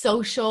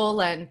social,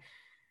 and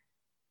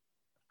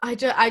I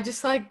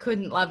just like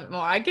couldn't love it more.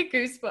 I get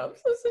goosebumps.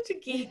 I'm such a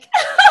geek.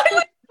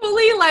 I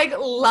fully like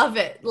love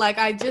it. Like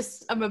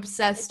I'm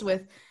obsessed It's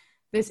with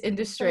this an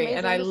industry,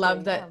 and amazing I love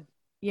industry. Yeah. that,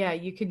 yeah,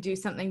 you can do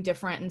something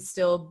different and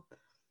still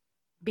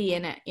be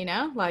in it.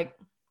 Like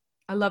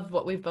I love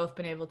what we've both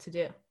been able to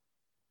do.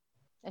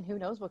 And who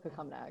knows what could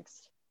come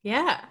next.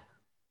 Yeah.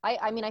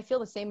 I mean, I feel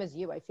the same as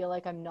you. I feel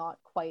like I'm not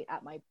quite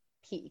at my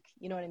peak.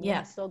 You know what I mean? I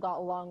Yeah. still got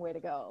a long way to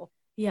go.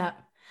 Yeah.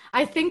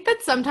 I think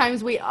that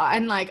sometimes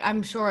and like,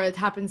 I'm sure it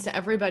happens to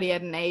everybody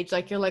at an age,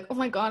 like you're like, oh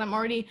my God, I'm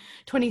already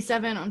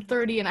 27, I'm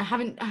 30, and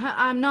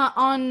I'm not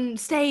on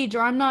stage,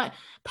 or I'm not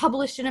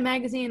published in a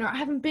magazine, or I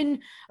haven't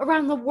been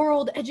around the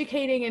world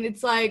educating. And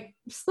it's like,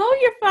 slow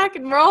your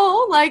fucking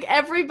roll. Like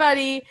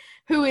everybody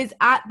who is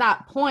at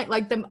that point,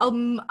 like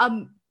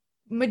the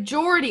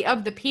majority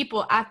of the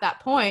people at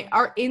that point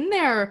are in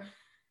their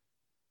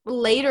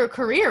later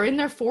career, in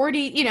their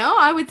 40,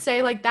 I would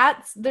say, like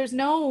there's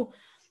no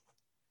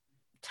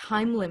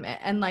time limit,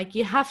 and like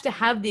you have to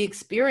have the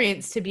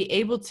experience to be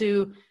able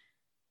to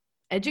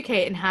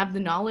educate and have the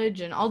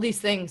knowledge and all these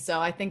things. So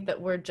I think that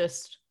we're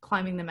just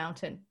climbing the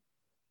mountain.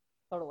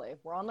 Totally.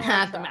 We're on the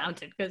right The track.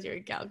 mountain, because you're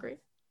in Calgary.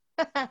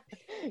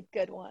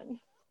 Good one.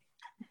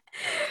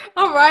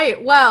 All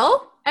right.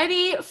 Well,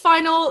 any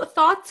final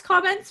thoughts,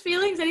 comments,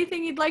 feelings,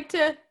 anything you'd like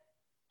to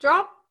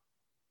drop?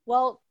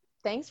 Well,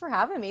 thanks for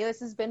having me. This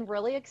has been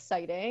really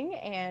exciting,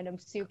 and I'm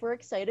super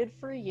excited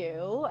for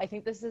you. I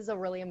think this is a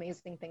really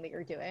amazing thing that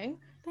you're doing.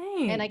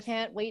 Thanks. And I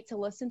can't wait to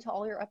listen to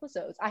all your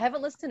episodes. I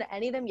haven't listened to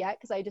any of them yet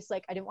because I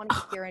didn't want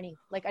to hear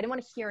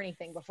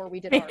anything before we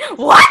did ours.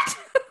 What?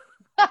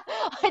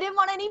 I didn't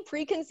want any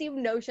preconceived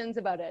notions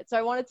about it. So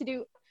I wanted to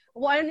do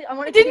one.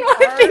 I didn't want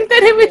to think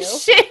that it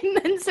was shit and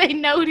then say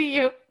no to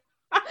you.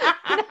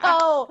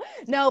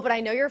 No, but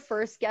I know your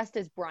first guest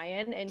is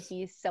Brian, and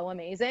he's so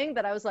amazing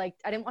that I was like,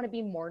 I didn't want to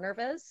be more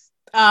nervous.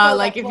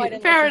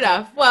 Fair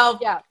enough. Well,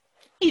 yeah,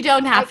 you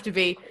don't have to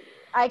be.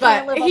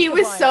 But he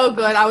was so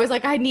good. I was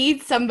like, I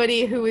need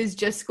somebody who is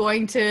just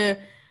going to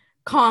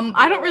calm.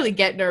 I don't really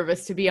get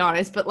nervous, to be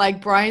honest, but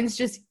like Brian's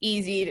just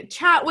easy to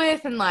chat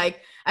with, and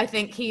like I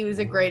think he was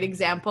a great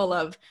example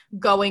of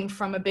going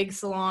from a big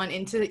salon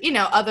into,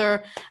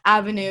 other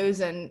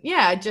avenues. And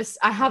yeah,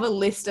 I have a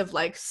list of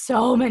like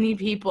so many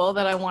people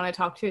that I want to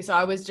talk to. So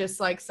I was just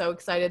like so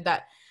excited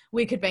that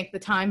we could make the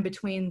time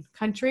between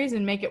countries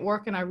and make it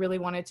work. And I really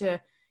wanted to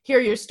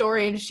hear your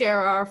story and share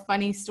our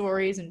funny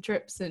stories and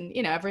trips and,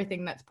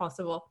 everything that's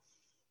possible.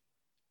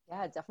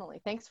 Yeah,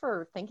 definitely. Thanks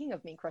for thinking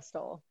of me,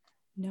 Crystal.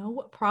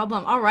 No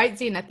problem. All right,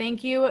 Zeina,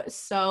 thank you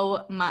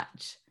so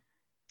much.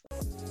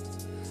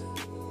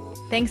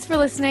 Thanks for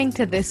listening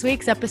to this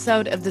week's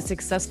episode of The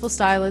Successful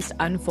Stylist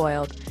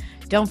Unfoiled.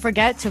 Don't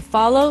forget to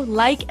follow,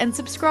 like, and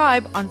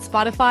subscribe on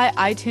Spotify,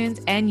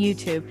 iTunes, and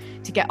YouTube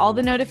to get all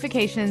the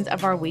notifications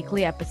of our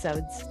weekly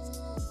episodes.